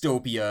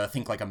dystopia,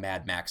 think like a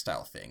Mad Max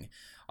style thing,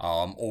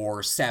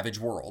 or Savage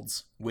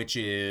Worlds, which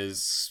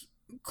is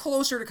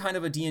closer to kind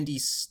of a D&D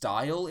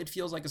style, it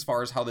feels like, as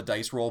far as how the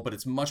dice roll, but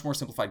it's much more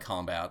simplified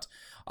combat,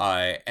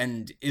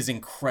 and is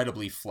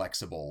incredibly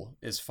flexible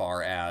as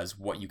far as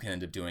what you can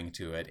end up doing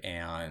to it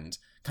and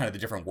kind of the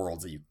different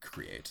worlds that you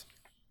create.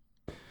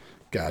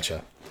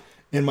 Gotcha.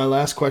 And my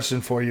last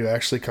question for you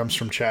actually comes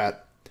from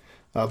chat.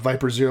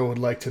 Viper Zero would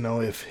like to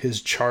know if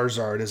his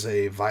Charizard is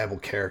a viable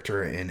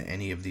character in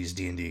any of these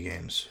D&D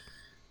games.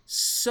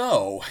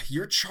 So,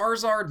 your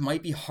Charizard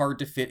might be hard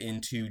to fit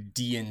into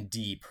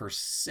D&D per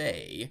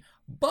se,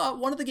 but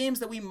one of the games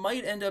that we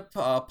might end up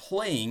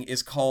playing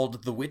is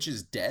called The Witch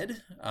is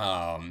Dead.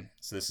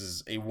 So this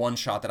is a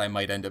one-shot that I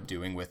might end up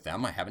doing with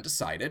them. I haven't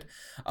decided.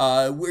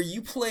 Where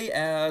you play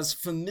as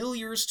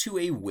familiars to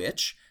a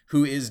witch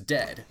who is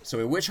dead. So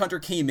a witch hunter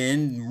came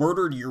in,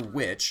 murdered your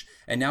witch,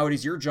 and now it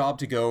is your job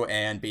to go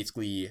and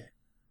basically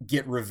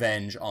get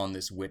revenge on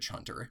this witch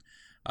hunter.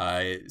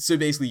 So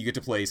basically you get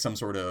to play some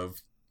sort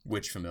of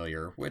witch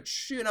familiar,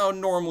 which,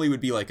 normally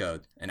would be like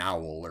an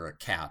owl or a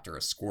cat or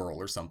a squirrel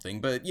or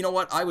something. But you know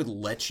what? I would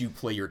let you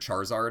play your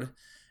Charizard,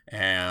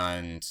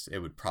 and it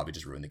would probably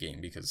just ruin the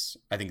game, because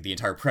I think the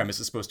entire premise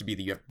is supposed to be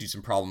that you have to do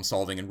some problem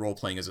solving and role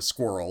playing as a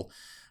squirrel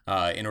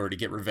in order to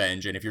get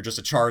revenge. And if you're just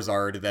a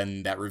Charizard,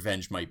 then that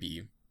revenge might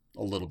be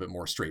a little bit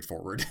more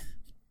straightforward.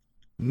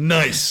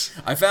 Nice.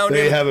 I found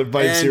there it. You have it,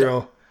 Bite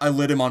Zero. I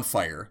lit him on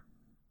fire.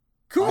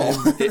 Cool.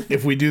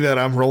 If we do that,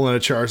 I'm rolling a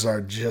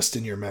Charizard just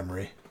in your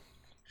memory.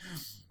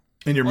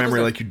 In your memory,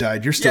 like you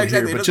died. You're still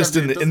here, but just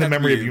in the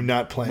memory of you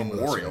not playing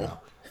memorial. With us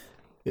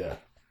right now. Yeah.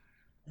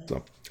 So,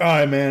 all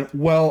right, man.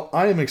 Well,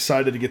 I am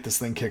excited to get this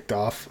thing kicked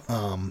off.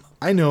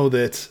 I know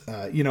that,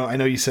 I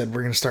know you said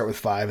we're going to start with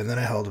 5, and then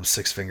I held up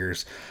 6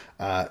 fingers.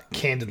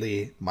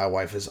 Candidly, my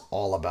wife is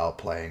all about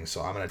playing,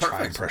 so I'm going to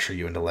try and pressure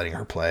you into letting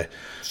her play.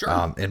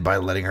 Sure. And by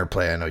letting her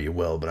play, I know you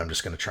will, but I'm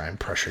just going to try and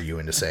pressure you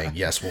into saying,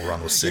 yes, we'll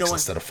run with 6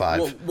 instead of 5.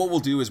 Well, what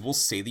we'll do is we'll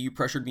say that you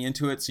pressured me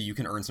into it so you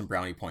can earn some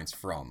brownie points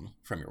from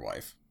your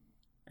wife.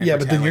 Yeah,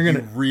 but then you're going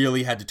to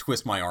really had to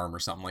twist my arm or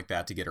something like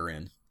that to get her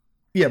in.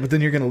 Yeah, but then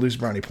you're going to lose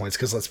brownie points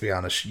because, let's be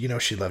honest,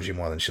 she loves you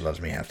more than she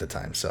loves me half the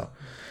time. So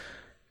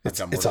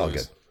it's all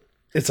good.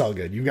 It's all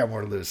good. You've got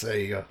more to lose. There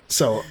you go.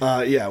 So,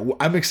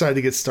 I'm excited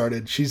to get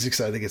started. She's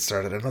excited to get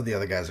started. I know the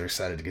other guys are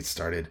excited to get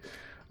started.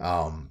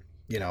 I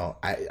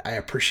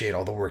appreciate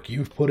all the work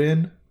you've put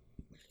in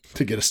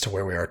to get us to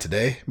where we are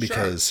today,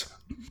 because... Sure.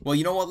 Well,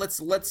 you know what?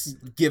 Let's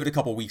give it a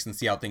couple weeks and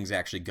see how things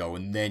actually go,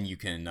 and then you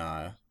can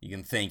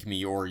thank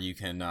me, or you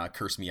can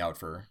curse me out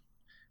for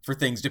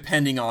things,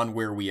 depending on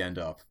where we end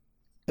up.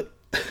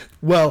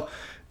 Well,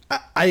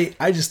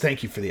 I just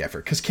thank you for the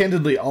effort, because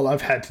candidly, all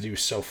I've had to do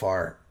so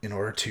far in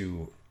order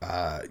to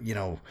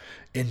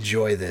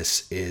enjoy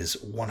this is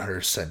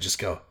 100% just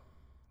go,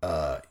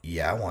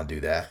 Yeah, I want to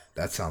do that.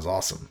 That sounds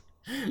awesome.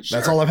 Sure.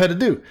 That's all I've had to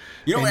do.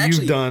 You know, and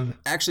you've done.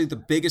 Actually, the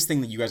biggest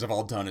thing that you guys have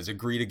all done is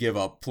agree to give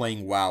up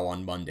playing WoW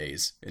on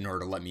Mondays in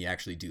order to let me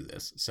actually do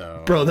this.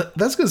 So, bro,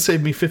 that's gonna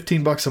save me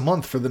 $15 a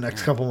month for the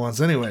next couple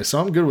months anyway. So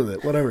I'm good with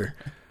it. Whatever.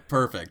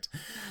 Perfect.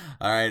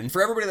 All right, and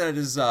for everybody that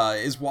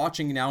is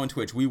watching now on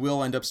Twitch, we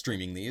will end up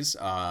streaming these,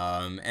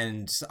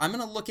 and I'm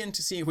gonna look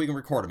into seeing if we can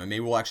record them, and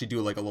maybe we'll actually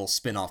do like a little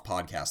spin-off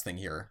podcast thing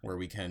here where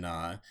we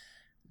can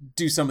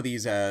do some of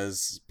these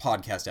as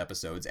podcast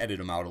episodes, edit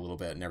them out a little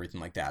bit and everything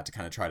like that to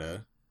kind of try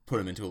to put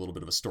them into a little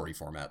bit of a story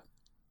format.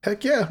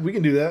 Heck yeah, we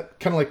can do that.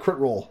 Kind of like Crit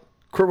Roll.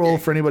 Crit Roll,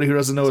 for anybody who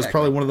doesn't know, is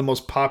probably one of the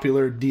most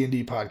popular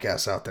D&D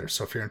podcasts out there.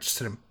 So if you're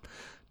interested in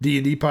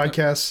D&D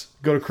podcasts,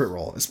 go to Crit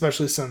Roll,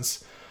 especially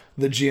since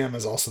the GM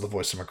is also the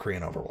voice of McCree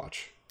in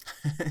Overwatch.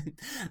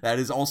 That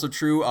is also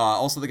true.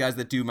 Also, the guys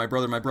that do My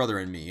Brother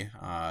and Me,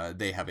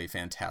 they have a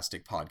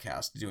fantastic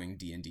podcast doing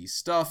D&D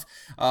stuff,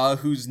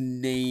 whose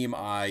name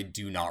I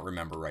do not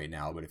remember right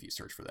now, but if you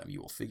search for them, you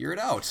will figure it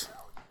out.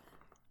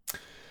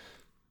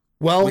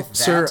 Well, With that,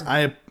 sir,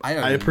 I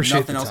appreciate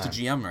nothing the else time.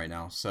 to GM right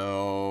now,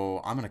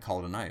 so I'm going to call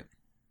it a night.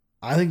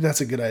 I think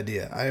that's a good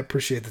idea. I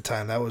appreciate the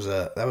time. That was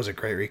a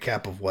great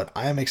recap of what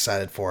I am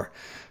excited for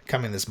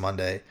coming this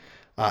Monday.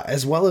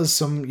 As well as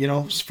some,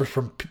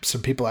 from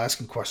some people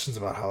asking questions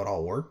about how it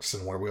all works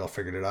and where we all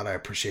figured it out. I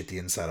appreciate the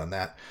insight on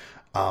that.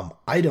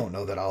 I don't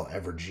know that I'll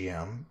ever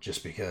GM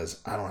just because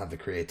I don't have the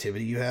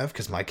creativity you have,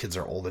 because my kids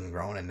are old and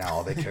grown and now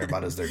all they care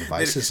about is their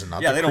devices and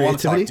not the creativity. Yeah, they don't want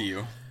to talk to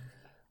you.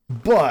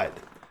 But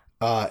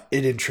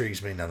it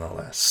intrigues me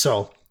nonetheless.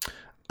 So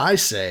I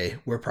say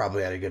we're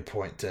probably at a good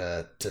point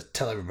to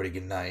tell everybody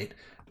good night.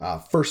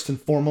 First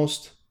and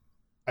foremost,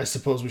 I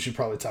suppose we should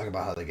probably talk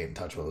about how they get in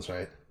touch with us,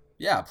 right?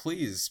 Yeah,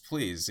 please.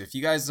 If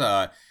you guys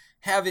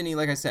have any,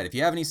 like I said, if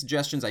you have any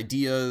suggestions,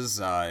 ideas,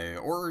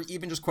 or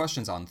even just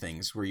questions on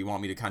things where you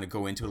want me to kind of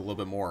go into it a little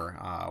bit more,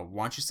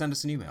 why don't you send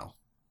us an email?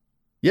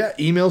 Yeah,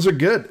 emails are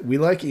good. We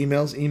like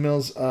emails.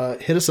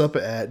 Hit us up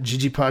at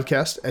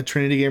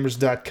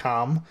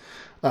ggpodcast@trinitygamers.com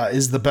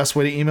is the best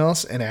way to email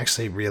us, and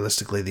actually,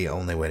 realistically, the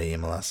only way to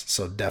email us.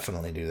 So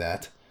definitely do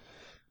that.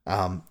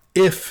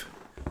 If,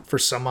 for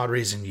some odd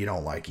reason, you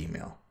don't like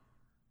email,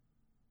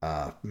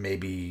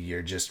 maybe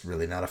you're just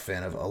really not a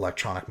fan of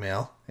electronic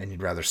mail and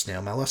you'd rather snail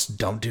mail us,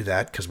 don't do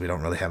that because we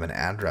don't really have an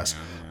address.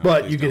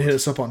 But you can hit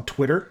us up on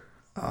Twitter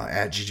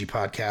at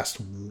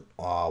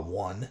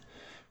ggpodcast1.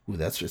 Ooh,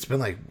 it's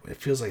been like, it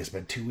feels like it's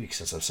been 2 weeks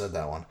since I've said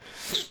that one.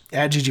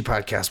 At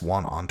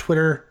ggpodcast1 on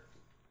Twitter.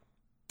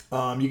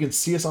 You can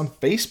see us on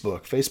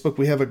Facebook.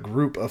 We have a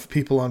group of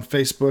people on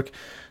Facebook.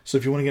 So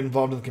if you want to get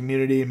involved in the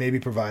community, maybe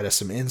provide us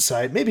some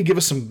insight, maybe give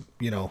us some,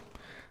 I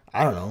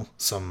don't know,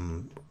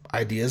 some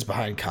ideas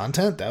behind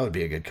content, that would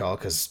be a good call,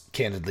 because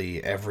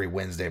candidly, every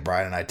Wednesday,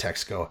 Brian and I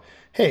go,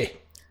 hey,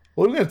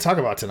 what are we going to talk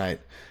about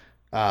tonight?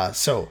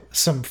 So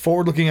some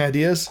forward-looking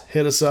ideas,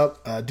 hit us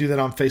up. Do that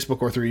on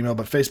Facebook or through email,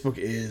 but Facebook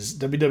is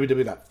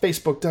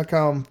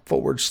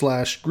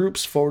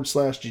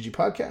www.facebook.com/groups/GG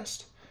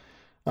Podcast.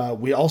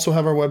 We also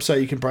have our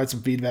website. You can provide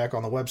some feedback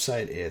on the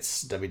website.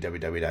 It's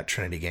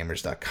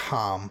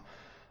www.trinitygamers.com.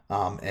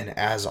 And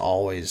as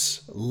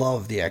always,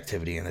 love the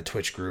activity in the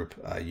Twitch group.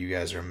 You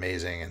guys are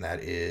amazing, and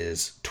that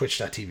is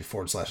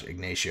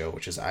twitch.tv/Ignacio,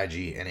 which is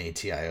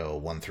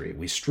IGNATIO13.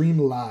 We stream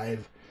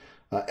live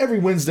every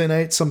Wednesday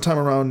night, sometime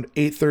around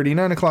 8:30,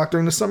 9 o'clock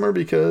during the summer,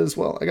 because,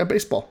 well, I got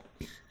baseball.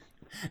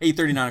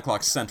 8:30, 9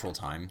 o'clock Central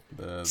Time.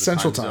 The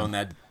Central time time zone,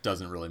 that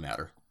doesn't really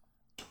matter.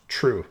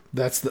 True.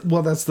 That's the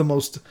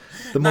most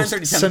 9:30,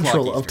 10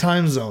 central o'clock of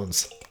time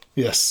zones.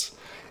 Yes.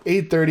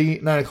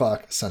 8:30, 9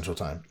 o'clock Central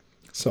Time.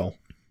 So...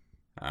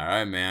 All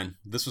right, man.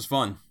 This was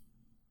fun.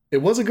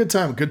 It was a good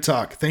time. Good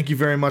talk. Thank you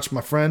very much,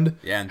 my friend.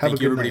 Yeah, and Have thank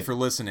a you good everybody night. for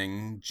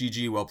listening.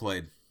 GG, well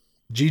played.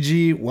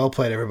 GG, well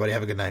played, everybody.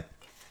 Have a good night.